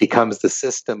becomes the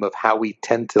system of how we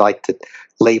tend to like to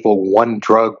label one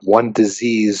drug, one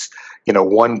disease,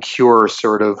 one cure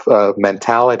sort of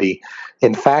mentality.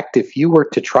 In fact, if you were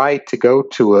to try to go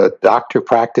to a doctor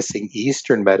practicing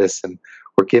Eastern medicine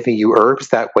or giving you herbs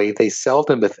that way, they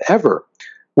seldom, if ever,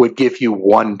 would give you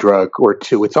one drug or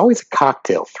two. It's always a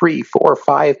cocktail, 3, 4,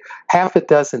 5, half a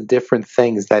dozen different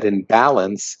things that in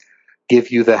balance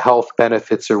give you the health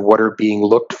benefits or what are being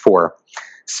looked for.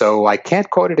 So I can't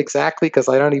quote it exactly because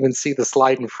I don't even see the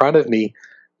slide in front of me,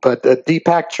 but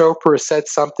Deepak Chopra said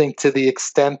something to the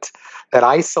extent that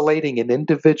isolating an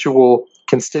individual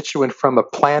constituent from a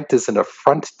plant is an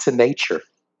affront to nature.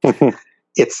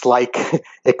 It's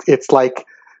like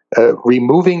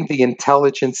removing the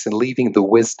intelligence and leaving the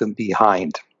wisdom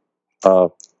behind.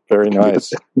 Very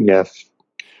nice. Yes.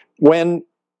 When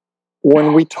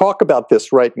we talk about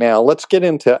this right now, let's get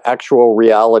into actual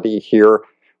reality here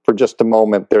for just a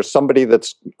moment. There's somebody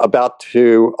that's about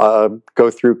to go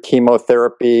through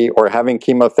chemotherapy or having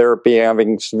chemotherapy,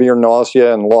 having severe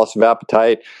nausea and loss of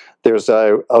appetite. There's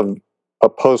a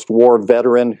post-war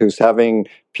veteran who's having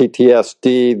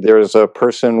PTSD. There's a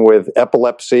person with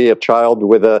epilepsy, a child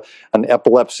with an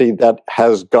epilepsy that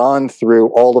has gone through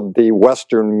all of the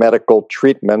Western medical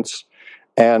treatments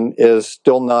and is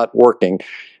still not working.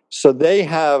 So they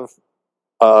have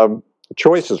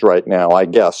choices right now, I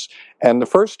guess. And the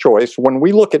first choice, when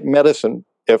we look at medicine,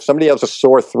 if somebody has a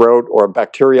sore throat or a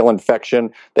bacterial infection,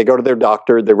 they go to their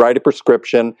doctor, they write a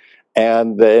prescription,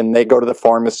 and then they go to the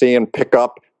pharmacy and pick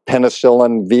up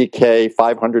penicillin VK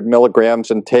 500 milligrams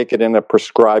and take it in a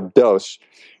prescribed dose.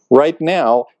 Right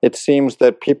now, it seems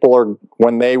that people are,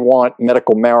 when they want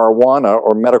medical marijuana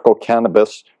or medical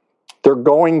cannabis, they're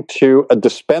going to a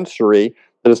dispensary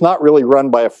that is not really run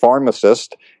by a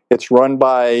pharmacist. It's run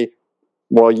by,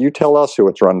 well, you tell us who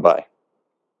it's run by.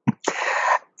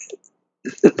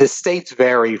 The states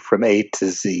vary from A to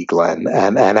Z, Glenn.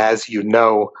 And as you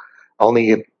know,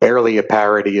 only barely a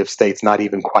parity of states, not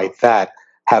even quite that,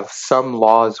 have some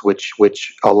laws which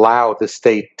allow the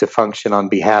state to function on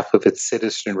behalf of its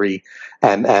citizenry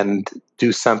and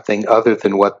do something other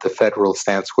than what the federal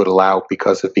stance would allow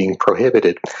because of being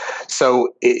prohibited.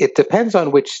 So it depends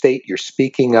on which state you're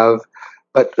speaking of.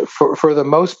 But for the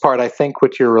most part, I think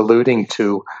what you're alluding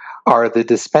to are the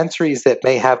dispensaries that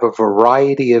may have a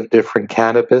variety of different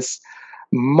cannabis.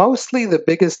 Mostly the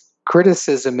biggest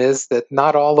criticism is that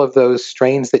not all of those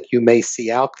strains that you may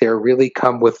see out there really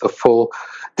come with the full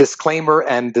disclaimer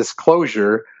and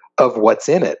disclosure of what's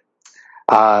in it.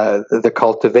 The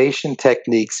cultivation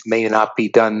techniques may not be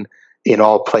done in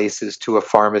all places to a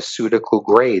pharmaceutical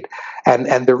grade.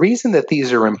 And the reason that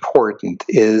these are important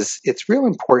is it's real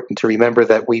important to remember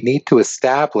that we need to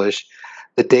establish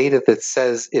the data that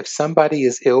says if somebody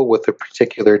is ill with a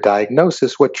particular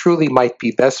diagnosis, what truly might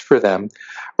be best for them,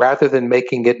 rather than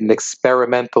making it an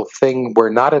experimental thing where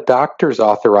not a doctor's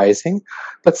authorizing,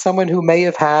 but someone who may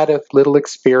have had a little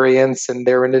experience and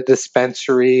they're in a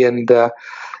dispensary and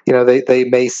they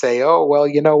may say, oh, well,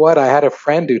 you know what? I had a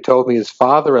friend who told me his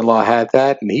father-in-law had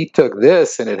that and he took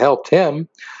this and it helped him.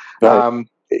 Right.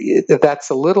 That's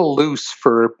a little loose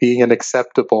for being an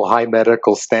acceptable high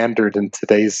medical standard in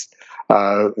today's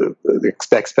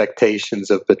expectations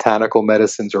of botanical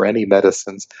medicines or any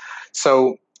medicines.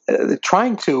 So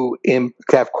trying to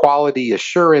have quality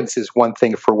assurance is one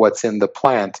thing for what's in the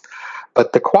plant,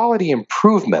 but the quality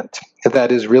improvement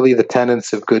that is really the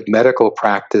tenets of good medical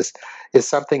practice is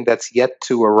something that's yet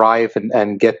to arrive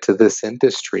and get to this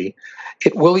industry.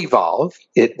 It will evolve.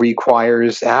 It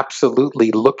requires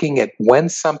absolutely looking at when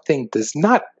something does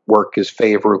not work as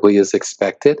favorably as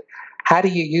expected. How do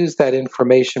you use that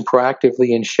information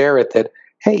proactively and share it that,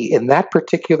 hey, in that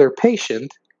particular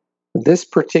patient, this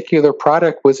particular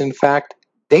product was in fact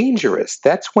dangerous?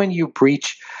 That's when you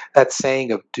breach that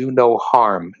saying of do no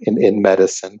harm in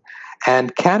medicine.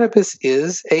 And cannabis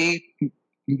is a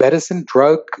medicine,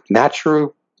 drug,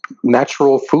 natural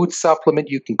food supplement.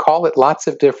 You can call it lots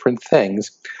of different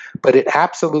things, but it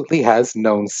absolutely has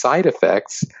known side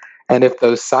effects. And if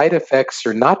those side effects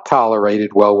are not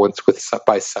tolerated well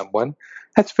by someone,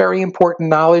 That's very important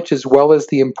knowledge, as well as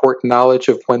the important knowledge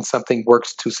of when something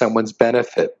works to someone's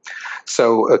benefit.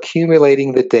 So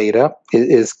accumulating the data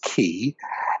is key,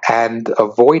 and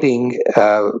avoiding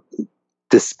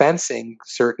dispensing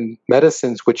certain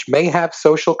medicines which may have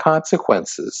social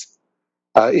consequences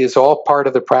is all part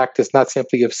of the practice, not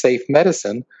simply of safe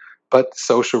medicine, but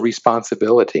social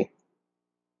responsibility.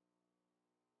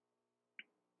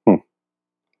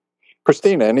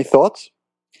 Christina, any thoughts?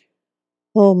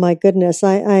 Oh my goodness,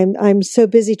 I'm so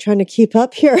busy trying to keep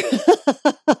up here.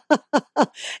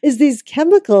 Is these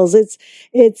chemicals?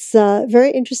 It's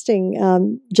very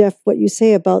interesting, Jeff, what you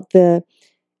say about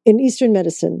in Eastern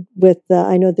medicine with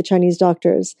I know the Chinese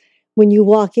doctors. When you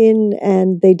walk in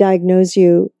and they diagnose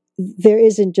you, there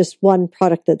isn't just one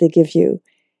product that they give you.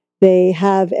 They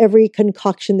have every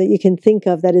concoction that you can think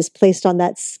of that is placed on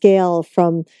that scale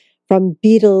from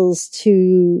beetles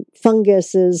to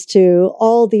funguses to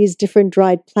all these different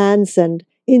dried plants and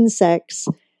insects.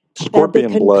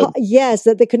 Scorpion blood. Yes,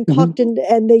 that they concoct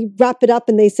and they wrap it up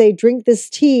and they say, drink this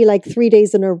tea like 3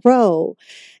 days in a row.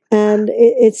 And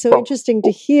it's so interesting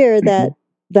to hear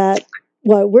that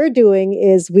what we're doing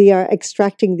is we are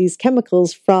extracting these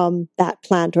chemicals from that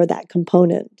plant or that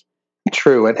component.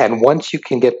 True. And once you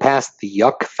can get past the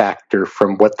yuck factor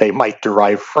from what they might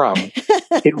derive from,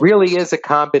 it really is a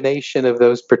combination of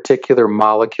those particular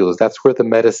molecules. That's where the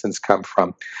medicines come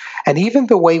from. And even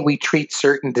the way we treat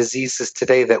certain diseases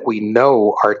today that we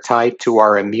know are tied to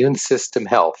our immune system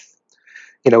health.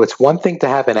 It's one thing to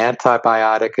have an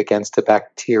antibiotic against a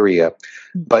bacteria,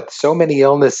 but so many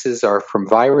illnesses are from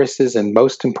viruses and,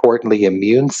 most importantly,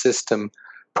 immune system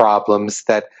problems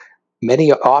that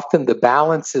often the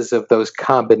balances of those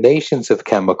combinations of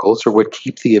chemicals are what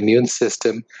keep the immune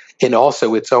system in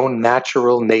also its own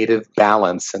natural native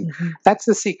balance. And that's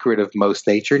the secret of most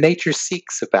nature. Nature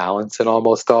seeks a balance in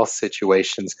almost all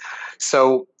situations.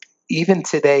 So even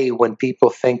today, when people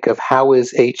think of how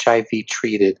is HIV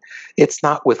treated, it's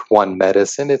not with one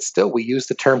medicine. It's still, we use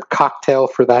the term cocktail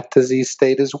for that disease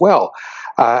state as well.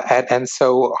 And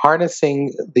so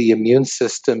harnessing the immune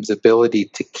system's ability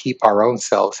to keep our own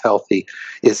cells healthy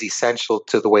is essential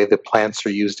to the way that plants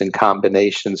are used in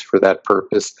combinations for that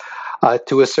purpose.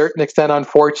 To a certain extent,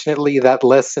 unfortunately, that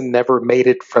lesson never made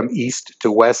it from east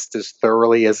to west as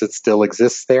thoroughly as it still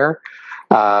exists there.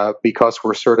 Because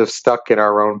we're sort of stuck in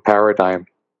our own paradigm.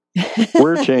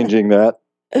 We're changing that.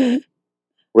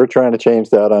 We're trying to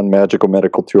change that on Magical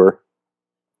Medical Tour.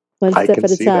 One step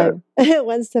at a time.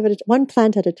 One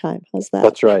plant at a time. How's that?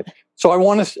 That's right. So I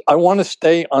want to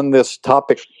stay on this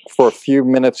topic for a few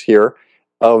minutes here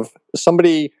of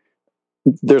somebody.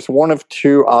 There's one of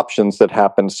two options that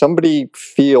happen. Somebody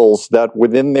feels that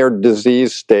within their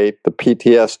disease state, the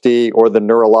PTSD or the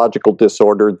neurological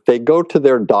disorder, they go to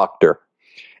their doctor.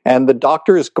 And the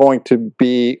doctor is going to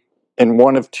be in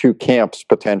one of two camps,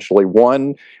 potentially.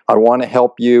 One, I want to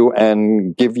help you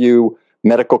and give you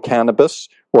medical cannabis.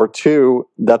 Or two,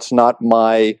 that's not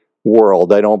my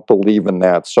world. I don't believe in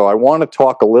that. So I want to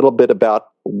talk a little bit about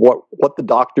what the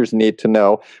doctors need to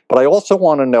know. But I also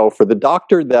want to know, for the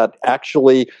doctor that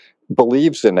actually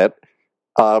believes in it,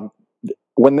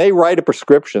 when they write a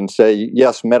prescription, say,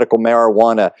 yes, medical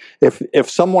marijuana, if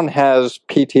someone has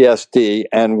PTSD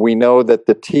and we know that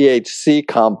the THC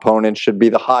component should be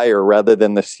the higher rather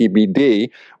than the CBD,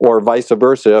 or vice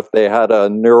versa, if they had a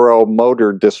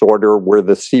neuromotor disorder where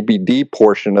the CBD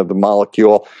portion of the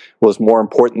molecule was more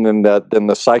important than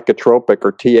the psychotropic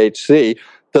or THC,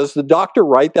 does the doctor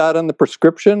write that on the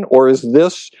prescription, or is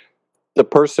this the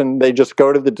person, they just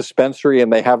go to the dispensary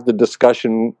and they have the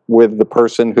discussion with the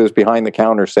person who's behind the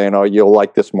counter saying, oh, you'll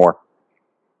like this more?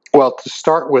 Well, to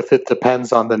start with, it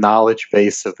depends on the knowledge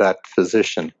base of that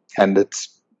physician. And it's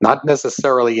not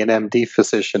necessarily an MD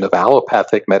physician of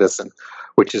allopathic medicine,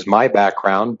 which is my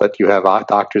background, but you have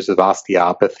doctors of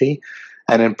osteopathy.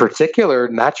 And in particular,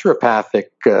 naturopathic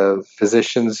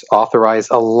physicians authorize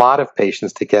a lot of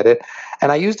patients to get it.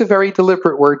 And I used a very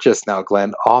deliberate word just now,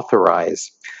 Glenn,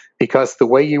 authorize. Because the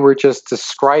way you were just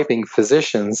describing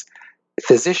physicians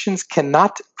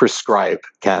cannot prescribe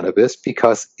cannabis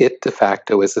because it de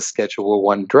facto is a Schedule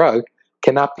I drug,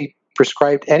 cannot be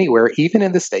prescribed anywhere, even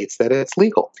in the states that it's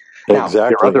legal. Exactly. Now,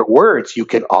 there are other words. You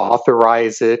can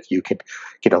authorize it. You can,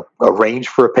 arrange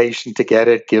for a patient to get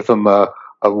it, give them a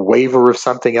waiver of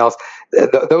something else.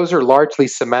 Those are largely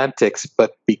semantics,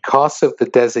 but because of the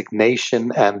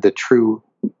designation and the true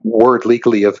word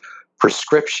legally of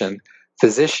prescription,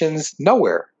 physicians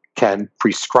nowhere can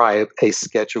prescribe a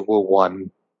Schedule I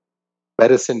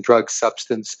medicine, drug,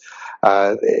 substance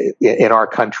in our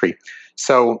country.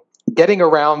 So getting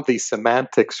around the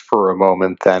semantics for a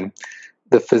moment then,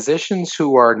 the physicians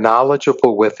who are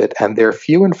knowledgeable with it, and they're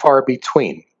few and far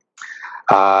between,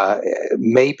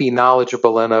 may be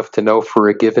knowledgeable enough to know for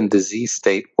a given disease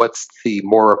state what's the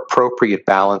more appropriate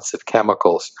balance of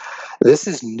chemicals. This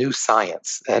is new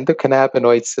science. The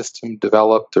endocannabinoid system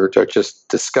developed or just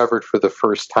discovered for the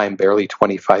first time barely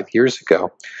 25 years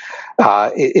ago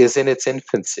is in its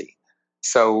infancy.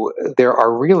 So there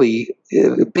are really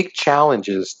big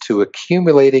challenges to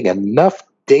accumulating enough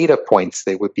data points,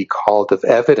 they would be called, of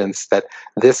evidence that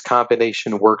this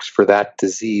combination works for that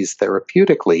disease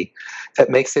therapeutically, that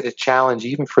makes it a challenge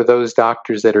even for those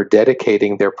doctors that are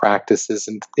dedicating their practices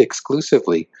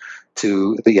exclusively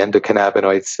to the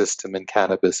endocannabinoid system and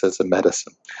cannabis as a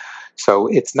medicine. So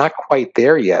it's not quite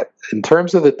there yet. In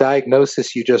terms of the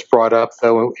diagnosis you just brought up,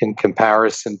 though, in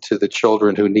comparison to the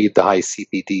children who need the high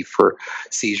CBD for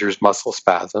seizures, muscle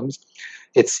spasms,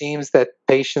 it seems that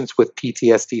patients with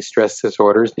PTSD stress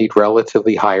disorders need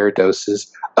relatively higher doses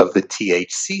of the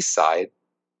THC side,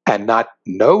 and not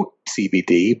no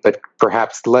CBD, but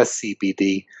perhaps less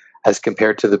CBD as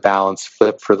compared to the balance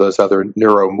flip for those other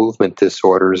neuromovement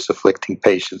disorders afflicting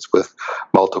patients with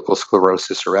multiple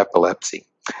sclerosis or epilepsy.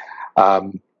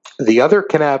 The other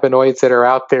cannabinoids that are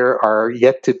out there are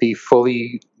yet to be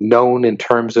fully known in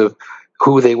terms of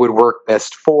who they would work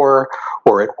best for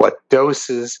or at what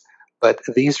doses. But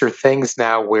these are things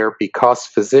now where, because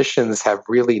physicians have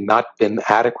really not been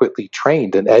adequately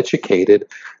trained and educated,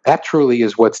 that truly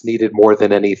is what's needed more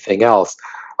than anything else.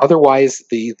 Otherwise,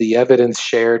 the evidence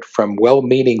shared from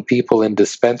well-meaning people in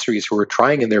dispensaries who are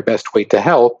trying in their best way to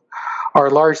help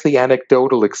are largely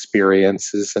anecdotal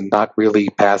experiences and not really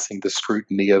passing the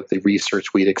scrutiny of the research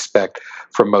we'd expect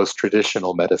from most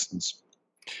traditional medicines.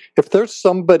 If there's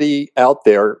somebody out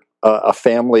there, a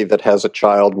family that has a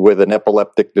child with an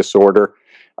epileptic disorder,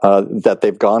 that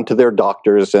they've gone to their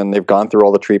doctors and they've gone through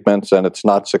all the treatments and it's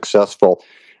not successful,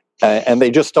 and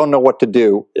they just don't know what to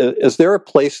do, is there a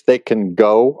place they can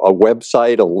go, a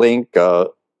website, a link,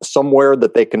 somewhere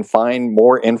that they can find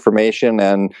more information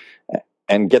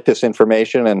and get this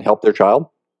information and help their child?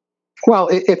 Well,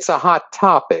 it's a hot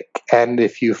topic, and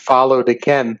if you followed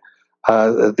again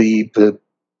the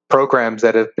programs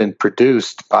that have been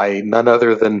produced by none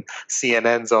other than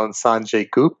CNN's own Sanjay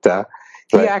Gupta,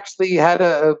 he actually had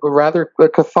a rather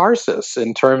catharsis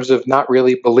in terms of not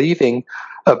really believing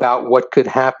about what could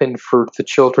happen for the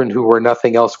children who were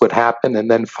nothing else would happen, and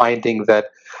then finding that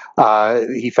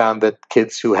he found that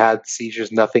kids who had seizures,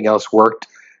 nothing else worked.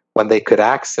 When they could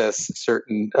access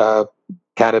certain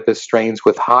cannabis strains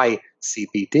with high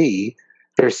CBD,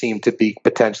 there seemed to be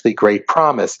potentially great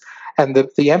promise. And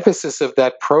the emphasis of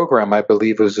that program, I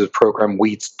believe, was the program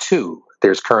Weeds 2.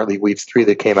 There's currently Weeds 3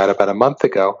 that came out about a month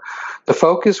ago. The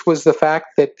focus was the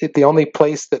fact that the only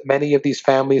place that many of these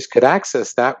families could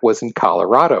access that was in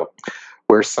Colorado,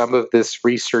 where some of this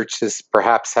research has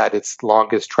perhaps had its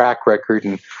longest track record,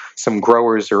 and some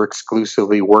growers are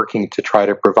exclusively working to try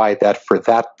to provide that for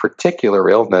that particular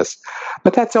illness.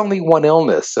 But that's only one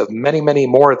illness of many, many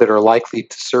more that are likely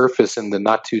to surface in the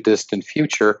not-too-distant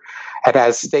future. And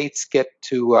as states get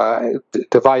to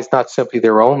devise not simply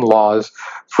their own laws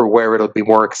for where it'll be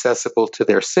more accessible to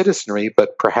their citizenry,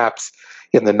 but perhaps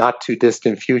in the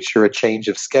not-too-distant future, a change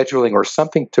of scheduling or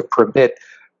something to permit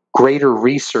greater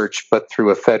research, but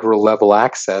through a federal level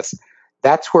access,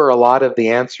 that's where a lot of the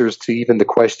answers to even the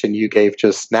question you gave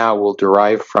just now will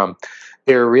derive from.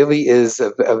 There really is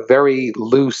a very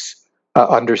loose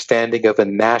understanding of a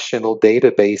national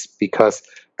database, because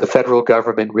the federal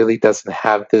government really doesn't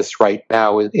have this right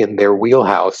now in their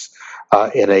wheelhouse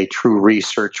in a true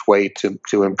research way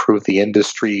to improve the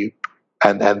industry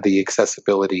and the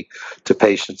accessibility to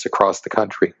patients across the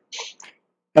country.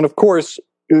 And of course,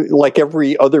 like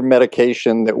every other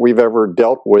medication that we've ever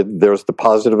dealt with, there's the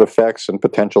positive effects and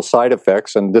potential side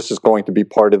effects, and this is going to be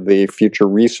part of the future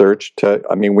research.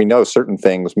 We know certain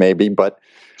things maybe, but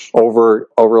over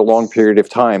a long period of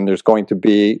time, there's going to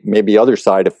be maybe other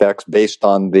side effects based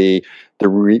on the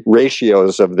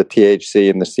ratios of the THC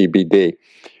and the CBD.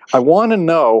 I want to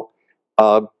know,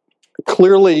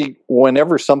 clearly,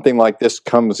 whenever something like this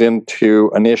comes into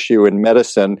an issue in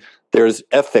medicine, there's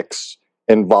ethics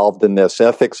involved in this,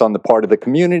 ethics on the part of the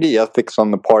community, ethics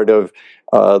on the part of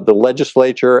the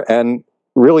legislature, and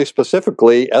really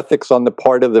specifically ethics on the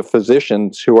part of the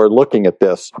physicians who are looking at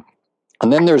this.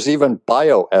 And then there's even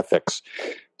bioethics.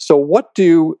 So what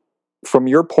do, from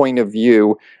your point of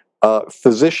view,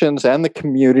 physicians and the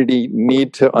community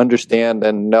need to understand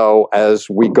and know as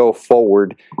we go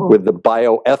forward with the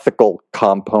bioethical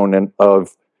component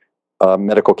of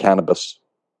medical cannabis?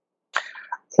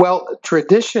 Well,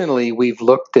 traditionally, we've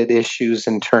looked at issues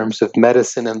in terms of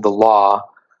medicine and the law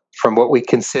from what we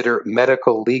consider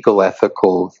medical, legal,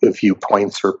 ethical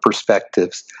viewpoints or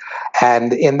perspectives.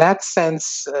 And in that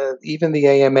sense, even the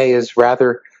AMA is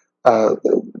rather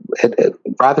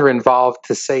involved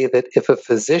to say that if a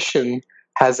physician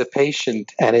has a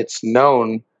patient and it's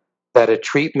known that a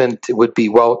treatment would be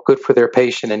good for their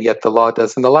patient and yet the law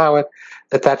doesn't allow it,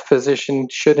 that physician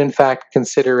should in fact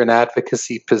consider an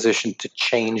advocacy position to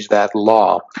change that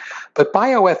law. But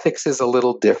bioethics is a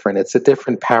little different. It's a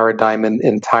different paradigm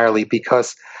entirely,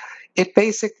 because it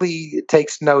basically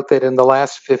takes note that in the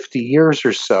last 50 years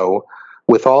or so,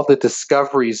 with all the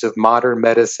discoveries of modern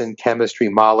medicine, chemistry,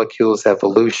 molecules,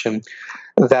 evolution,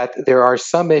 that there are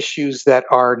some issues that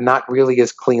are not really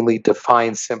as cleanly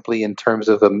defined simply in terms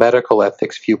of a medical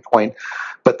ethics viewpoint,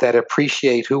 but that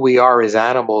appreciate who we are as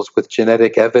animals with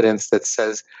genetic evidence that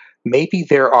says maybe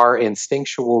there are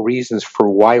instinctual reasons for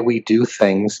why we do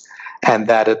things, and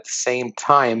that at the same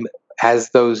time,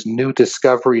 as those new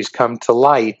discoveries come to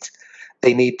light,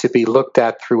 they need to be looked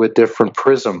at through a different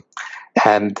prism.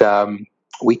 And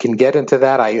we can get into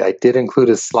that. I did include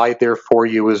a slide there for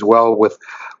you as well with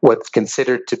what's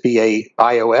considered to be a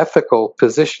bioethical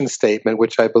position statement,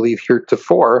 which I believe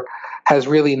heretofore has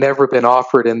really never been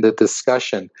offered in the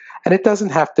discussion. And it doesn't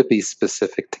have to be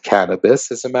specific to cannabis.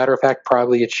 As a matter of fact,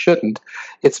 probably it shouldn't.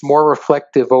 It's more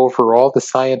reflective over all the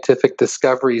scientific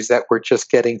discoveries that we're just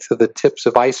getting to the tips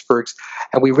of icebergs,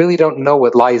 and we really don't know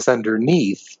what lies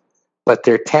underneath, but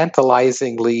they're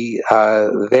tantalizingly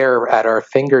there at our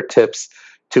fingertips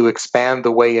to expand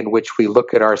the way in which we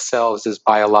look at ourselves as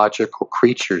biological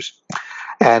creatures.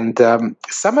 And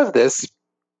some of this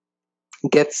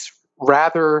gets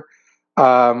rather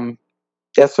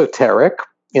esoteric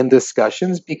in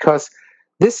discussions, because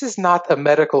this is not a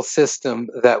medical system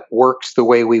that works the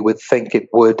way we would think it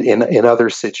would in other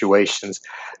situations.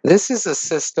 This is a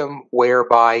system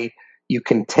whereby you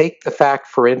can take the fact,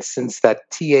 for instance,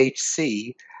 that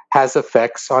THC has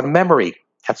effects on memory.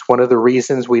 That's one of the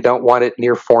reasons we don't want it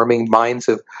near forming minds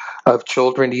of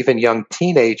children, even young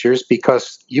teenagers,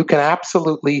 because you can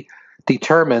absolutely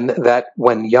determine that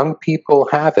when young people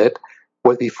have it,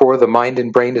 before the mind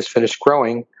and brain is finished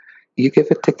growing, you give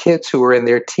it to kids who are in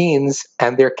their teens,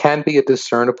 and there can be a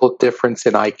discernible difference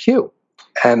in IQ.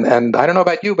 And I don't know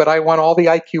about you, but I want all the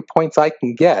IQ points I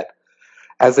can get.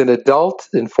 As an adult,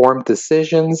 informed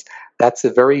decisions, that's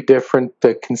a very different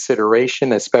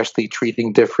consideration, especially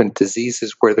treating different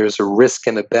diseases where there's a risk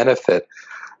and a benefit.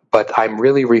 But I'm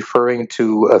really referring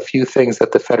to a few things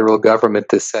that the federal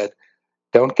government has said.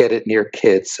 Don't get it near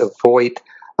kids. Avoid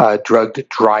drugged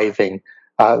driving.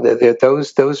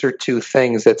 Those are two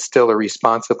things that still a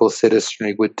responsible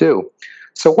citizenry would do.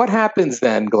 So what happens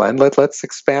then, Glenn? Let's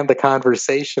expand the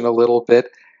conversation a little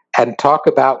bit and talk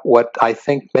about what I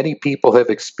think many people have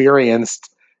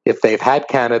experienced if they've had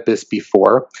cannabis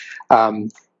before.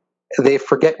 They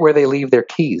forget where they leave their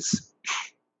keys.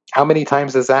 How many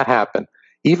times does that happen?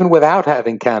 Even without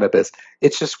having cannabis,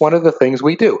 it's just one of the things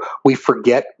we do. We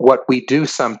forget what we do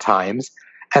sometimes.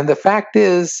 And the fact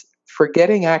is,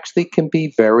 forgetting actually can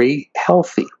be very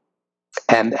healthy.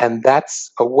 And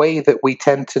that's a way that we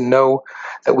tend to know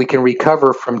that we can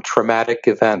recover from traumatic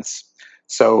events.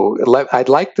 So I'd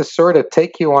like to sort of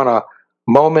take you on a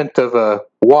moment of a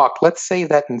walk. Let's say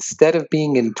that instead of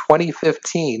being in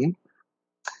 2015,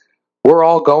 we're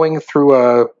all going through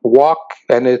a walk,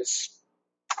 and it's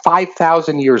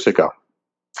 5,000 years ago.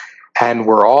 And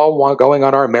we're all going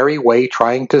on our merry way,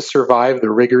 trying to survive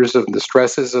the rigors of the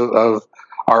stresses of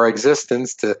our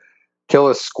existence, to kill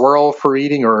a squirrel for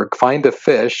eating or find a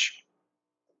fish.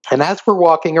 And as we're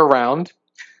walking around,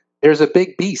 there's a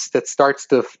big beast that starts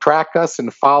to track us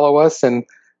and follow us, and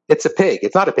it's a pig.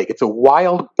 It's not a pig. It's a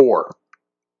wild boar.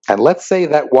 And let's say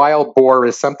that wild boar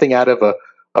is something out of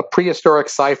a prehistoric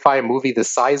sci-fi movie the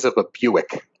size of a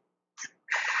Buick.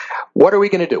 What are we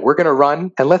going to do? We're going to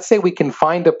run, and let's say we can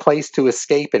find a place to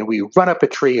escape, and we run up a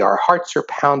tree. Our hearts are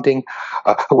pounding.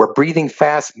 We're breathing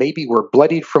fast. Maybe we're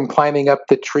bloodied from climbing up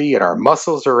the tree, and our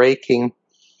muscles are aching.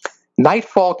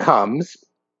 Nightfall comes,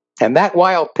 and that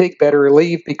wild pig better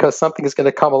leave, because something is going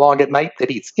to come along at night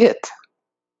that eats it.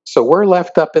 So we're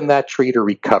left up in that tree to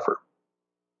recover.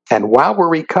 And while we're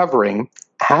recovering,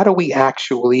 how do we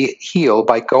actually heal?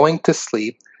 By going to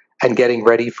sleep and getting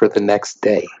ready for the next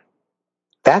day.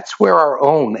 That's where our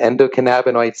own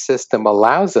endocannabinoid system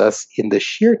allows us, in the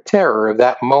sheer terror of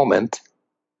that moment,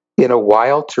 in a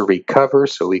while to recover,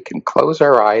 so we can close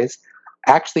our eyes,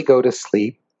 actually go to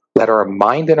sleep, let our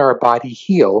mind and our body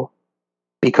heal.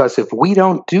 Because if we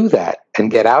don't do that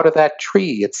and get out of that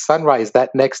tree at sunrise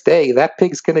that next day, that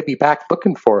pig's going to be back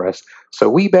looking for us. So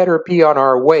we better be on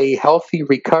our way, healthy,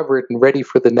 recovered, and ready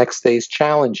for the next day's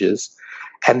challenges.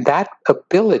 And that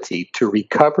ability to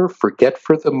recover, forget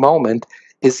for the moment,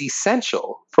 is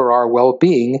essential for our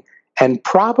well-being, and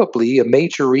probably a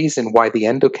major reason why the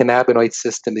endocannabinoid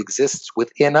system exists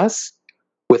within us,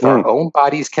 with our own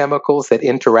body's chemicals that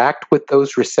interact with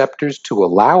those receptors to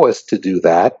allow us to do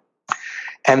that.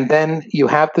 And then you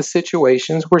have the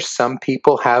situations where some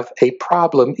people have a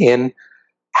problem in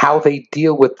how they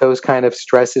deal with those kind of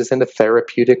stresses in a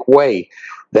therapeutic way,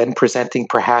 then presenting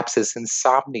perhaps as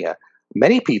insomnia.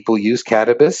 Many people use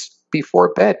cannabis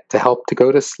before bed to help to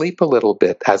go to sleep a little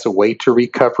bit as a way to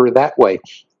recover that way.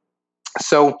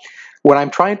 So what I'm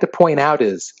trying to point out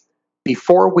is,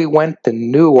 before we went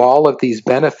and knew all of these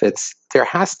benefits, there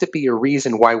has to be a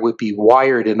reason why we'd be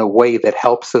wired in a way that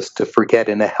helps us to forget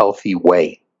in a healthy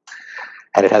way.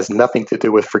 And it has nothing to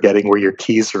do with forgetting where your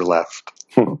keys are left.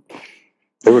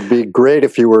 It would be great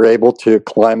if you were able to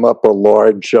climb up a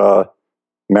large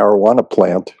marijuana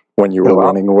plant when you were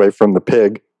running away from the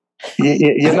pig.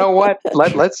 You know what?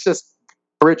 Let's just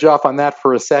bridge off on that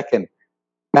for a second.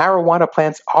 Marijuana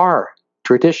plants are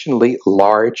traditionally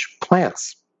large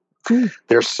plants.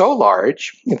 They're so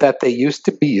large that they used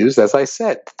to be used, as I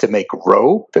said, to make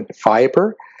rope and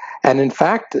fiber. And in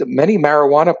fact, many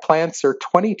marijuana plants are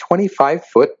 20,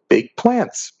 25-foot big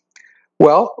plants.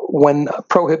 Well, when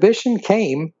prohibition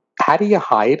came, how do you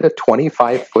hide a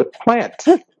 25-foot plant?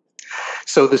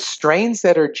 So the strains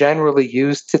that are generally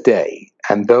used today,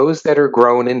 and those that are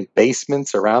grown in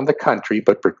basements around the country,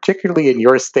 but particularly in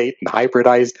your state and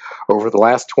hybridized over the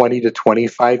last 20 to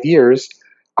 25 years,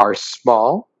 are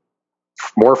small,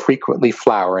 more frequently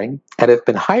flowering, and have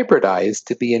been hybridized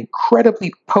to be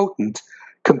incredibly potent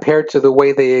compared to the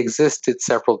way they existed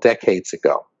several decades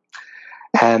ago.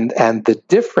 And the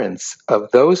difference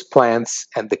of those plants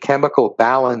and the chemical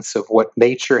balance of what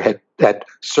nature had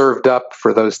served up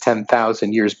for those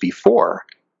 10,000 years before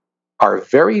are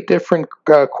very different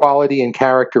quality and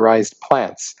characterized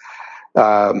plants.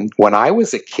 When I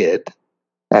was a kid,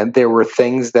 and there were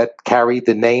things that carried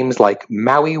the names like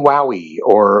Maui Wowie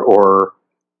or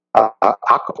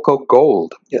Acapulco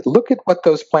Gold. Look at what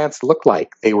those plants look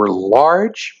like. They were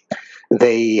large.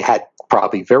 They had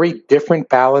probably very different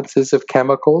balances of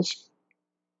chemicals,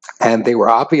 and they were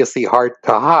obviously hard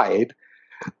to hide.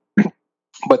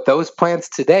 But those plants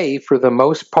today, for the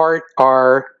most part,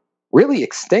 are really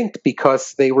extinct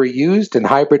because they were used and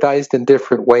hybridized in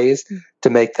different ways to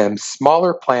make them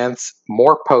smaller plants,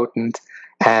 more potent,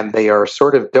 and they are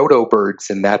sort of dodo birds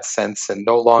in that sense and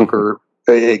no longer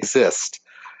exist.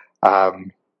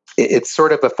 It's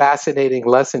sort of a fascinating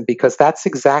lesson because that's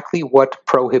exactly what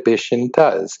prohibition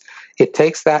does. It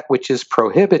takes that which is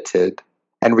prohibited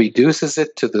and reduces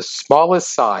it to the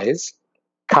smallest size,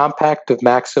 compact of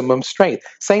maximum strength.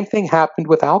 Same thing happened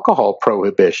with alcohol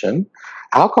prohibition.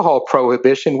 Alcohol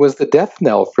prohibition was the death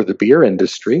knell for the beer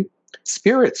industry.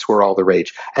 Spirits were all the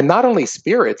rage. And not only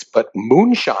spirits, but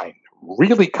moonshine,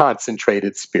 really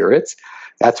concentrated spirits.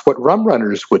 That's what rum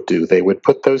runners would do. They would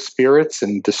put those spirits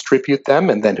and distribute them,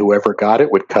 and then whoever got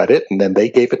it would cut it, and then they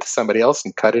gave it to somebody else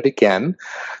and cut it again.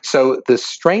 So the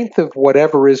strength of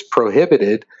whatever is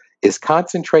prohibited is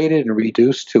concentrated and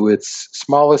reduced to its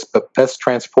smallest but best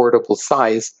transportable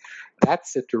size.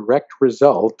 That's a direct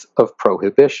result of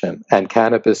prohibition, and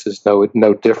cannabis is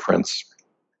no difference.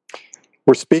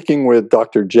 We're speaking with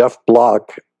Dr. Jeff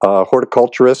Block,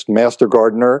 horticulturist, master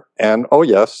gardener, and, oh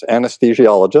yes,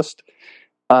 anesthesiologist.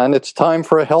 And it's time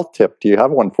for a health tip. Do you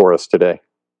have one for us today?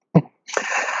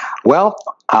 Well,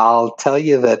 I'll tell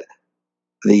you that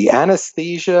the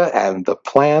anesthesia and the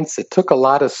plants, it took a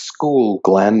lot of school,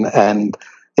 Glenn, and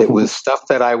it was stuff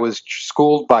that I was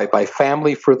schooled by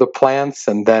family for the plants,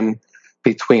 and then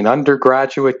between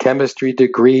undergraduate chemistry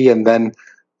degree and then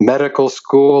medical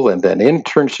school and then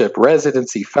internship,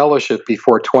 residency, fellowship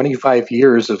before 25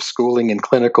 years of schooling and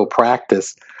clinical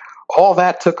practice. All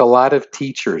that took a lot of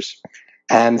teachers.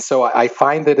 And so I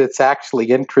find that it's actually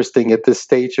interesting at this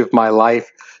stage of my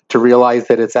life to realize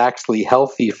that it's actually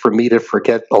healthy for me to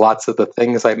forget lots of the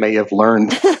things I may have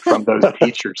learned from those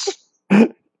teachers.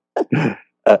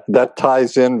 That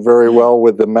ties in very well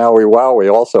with the Maui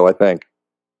Wowie also, I think.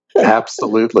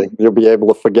 Absolutely. You'll be able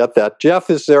to forget that. Jeff,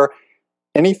 is there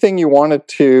anything you wanted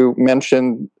to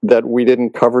mention that we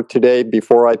didn't cover today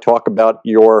before I talk about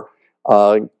your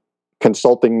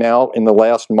consulting now in the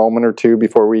last moment or two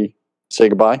before we say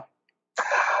goodbye?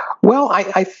 Well,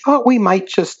 I thought we might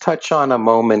just touch on a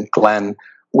moment, Glenn.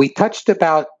 We touched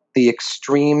about the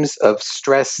extremes of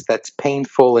stress that's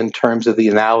painful in terms of the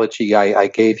analogy I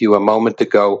gave you a moment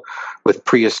ago with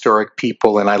prehistoric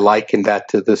people, and I likened that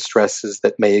to the stresses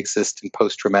that may exist in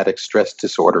post-traumatic stress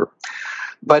disorder.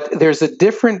 But there's a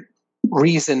different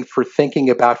reason for thinking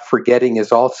about forgetting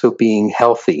is also being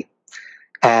healthy.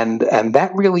 And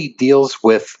that really deals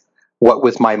with what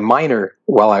was my minor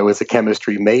while I was a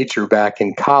chemistry major back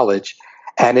in college.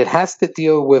 And it has to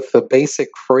deal with the basic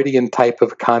Freudian type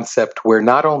of concept where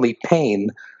not only pain,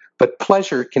 but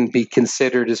pleasure can be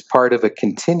considered as part of a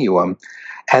continuum.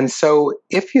 And so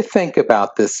if you think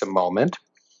about this a moment,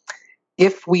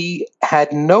 if we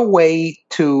had no way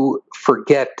to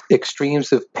forget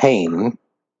extremes of pain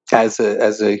as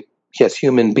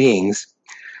human beings,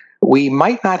 we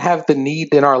might not have the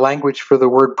need in our language for the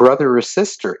word brother or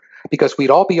sister, because we'd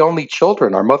all be only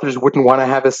children. Our mothers wouldn't want to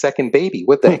have a second baby,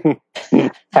 would they?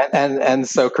 and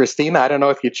so, Christina, I don't know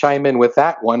if you chime in with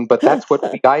that one, but that's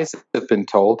what we guys have been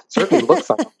told. It certainly looks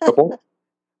uncomfortable,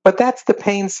 but that's the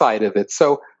pain side of it.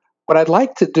 So what I'd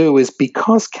like to do is,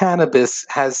 because cannabis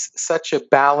has such a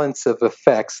balance of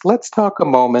effects, let's talk a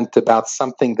moment about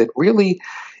something that really,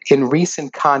 in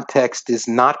recent context, is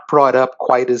not brought up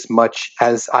quite as much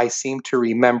as I seem to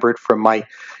remember it from my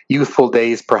youthful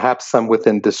days, perhaps some with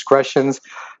indiscretions.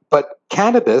 But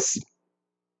cannabis,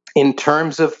 in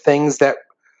terms of things that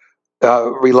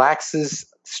relaxes,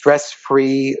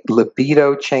 stress-free,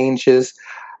 libido changes,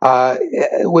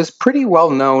 it was pretty well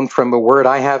known from a word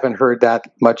I haven't heard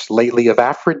that much lately of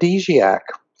aphrodisiac.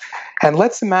 And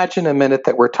let's imagine a minute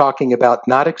that we're talking about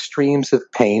not extremes of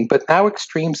pain, but now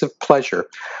extremes of pleasure.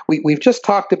 We've just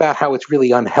talked about how it's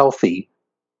really unhealthy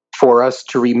for us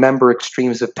to remember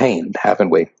extremes of pain, haven't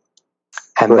we?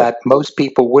 And that most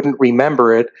people wouldn't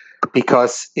remember it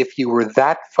because if you were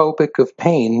that phobic of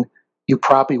pain, you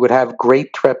probably would have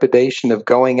great trepidation of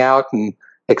going out and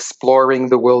exploring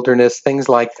the wilderness, things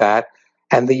like that,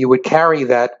 and that you would carry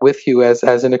that with you as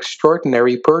an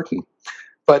extraordinary burden.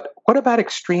 But what about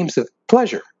extremes of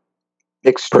pleasure?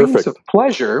 Extremes of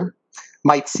pleasure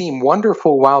might seem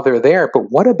wonderful while they're there, but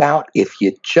what about if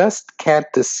you just can't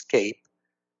escape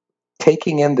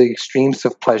taking in the extremes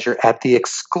of pleasure at the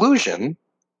exclusion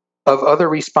of other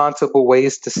responsible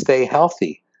ways to stay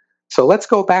healthy? So let's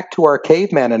go back to our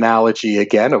caveman analogy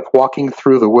again of walking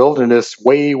through the wilderness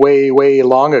way, way, way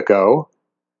long ago.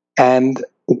 And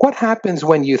what happens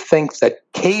when you think that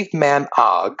caveman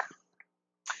Og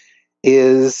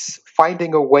is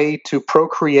finding a way to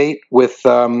procreate with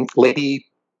Lady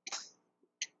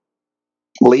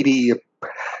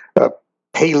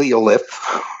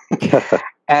Paleolith?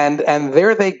 And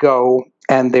there they go.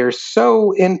 And they're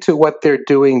so into what they're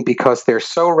doing because they're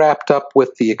so wrapped up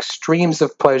with the extremes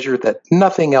of pleasure that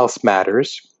nothing else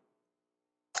matters.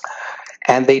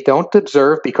 And they don't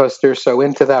observe, because they're so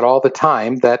into that all the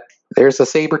time, that there's a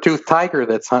saber-toothed tiger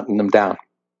that's hunting them down.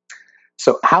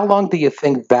 So how long do you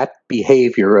think that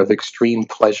behavior of extreme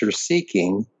pleasure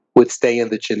seeking would stay in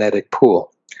the genetic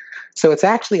pool? So it's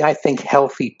actually, I think,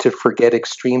 healthy to forget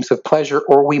extremes of pleasure,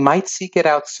 or we might seek it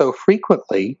out so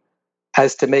frequently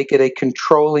as to make it a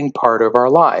controlling part of our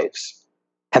lives.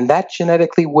 And that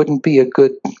genetically wouldn't be a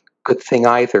good thing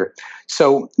either.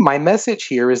 So my message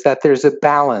here is that there's a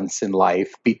balance in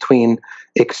life between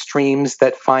extremes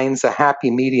that finds a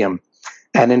happy medium.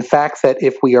 And in fact, that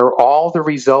if we are all the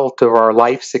result of our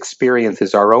life's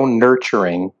experiences, our own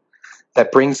nurturing,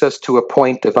 that brings us to a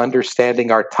point of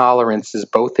understanding our tolerances,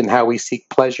 both in how we seek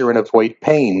pleasure and avoid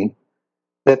pain,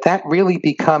 that really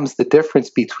becomes the difference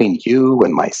between you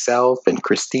and myself and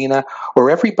Christina or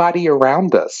everybody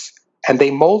around us. And they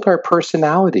mold our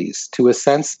personalities to a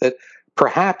sense that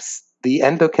perhaps the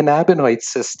endocannabinoid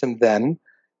system then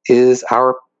is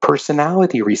our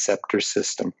personality receptor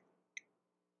system.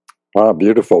 Wow,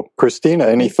 beautiful. Christina,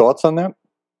 any thoughts on that?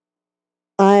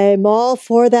 I'm all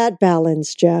for that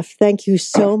balance, Jeff. Thank you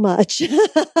so much.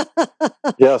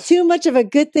 Yes. Too much of a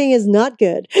good thing is not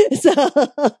good.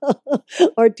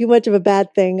 Or too much of a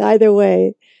bad thing, either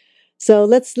way. So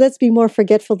let's be more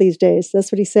forgetful these days.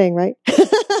 That's what he's saying, right?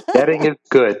 Getting is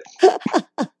good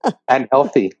and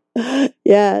healthy.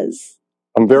 Yes.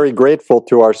 I'm very grateful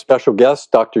to our special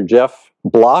guest, Dr. Jeff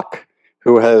Block,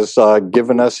 who has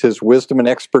given us his wisdom and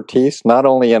expertise, not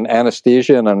only in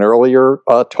anesthesia in an earlier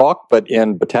talk, but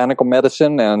in botanical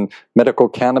medicine and medical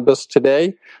cannabis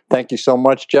today. Thank you so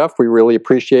much, Jeff. We really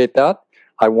appreciate that.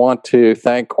 I want to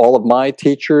thank all of my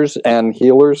teachers and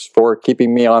healers for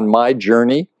keeping me on my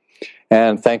journey,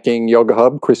 and thanking Yoga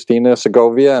Hub, Christina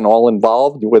Segovia, and all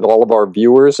involved with all of our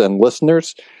viewers and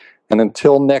listeners. And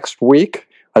until next week,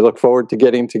 I look forward to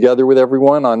getting together with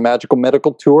everyone on Magical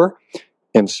Medical Tour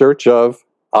in search of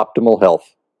optimal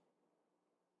health.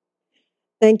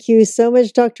 Thank you so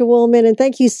much, Dr. Woolman. And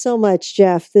thank you so much,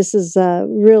 Jeff. This is a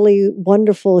really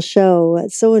wonderful show.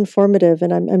 It's so informative.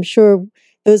 And I'm sure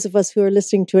those of us who are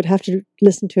listening to it have to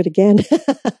listen to it again.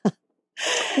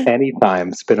 Anytime.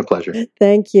 It's been a pleasure.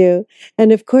 Thank you.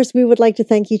 And of course, we would like to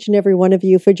thank each and every one of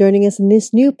you for joining us in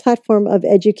this new platform of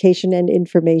education and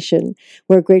information.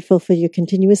 We're grateful for your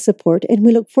continuous support, and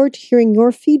we look forward to hearing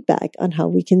your feedback on how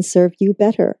we can serve you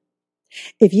better.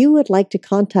 If you would like to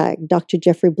contact Dr.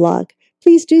 Jeffrey Block,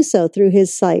 please do so through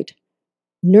his site,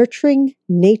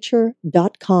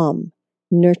 nurturingnature.com,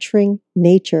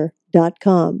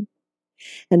 nurturingnature.com.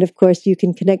 And of course, you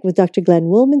can connect with Dr. Glenn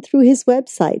Woolman through his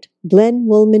website,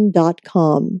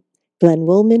 glennwoolman.com,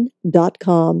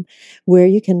 glennwoolman.com, where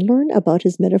you can learn about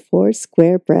his Metaphor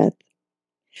Square Breath.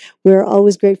 We're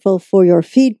always grateful for your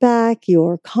feedback,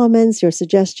 your comments, your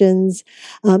suggestions.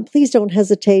 Please don't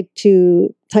hesitate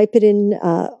to type it in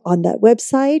on that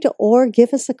website or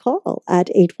give us a call at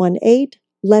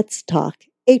 818-LETS-TALK,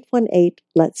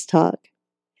 818-LETS-TALK.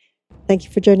 Thank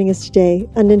you for joining us today,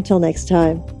 and until next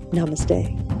time,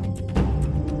 namaste.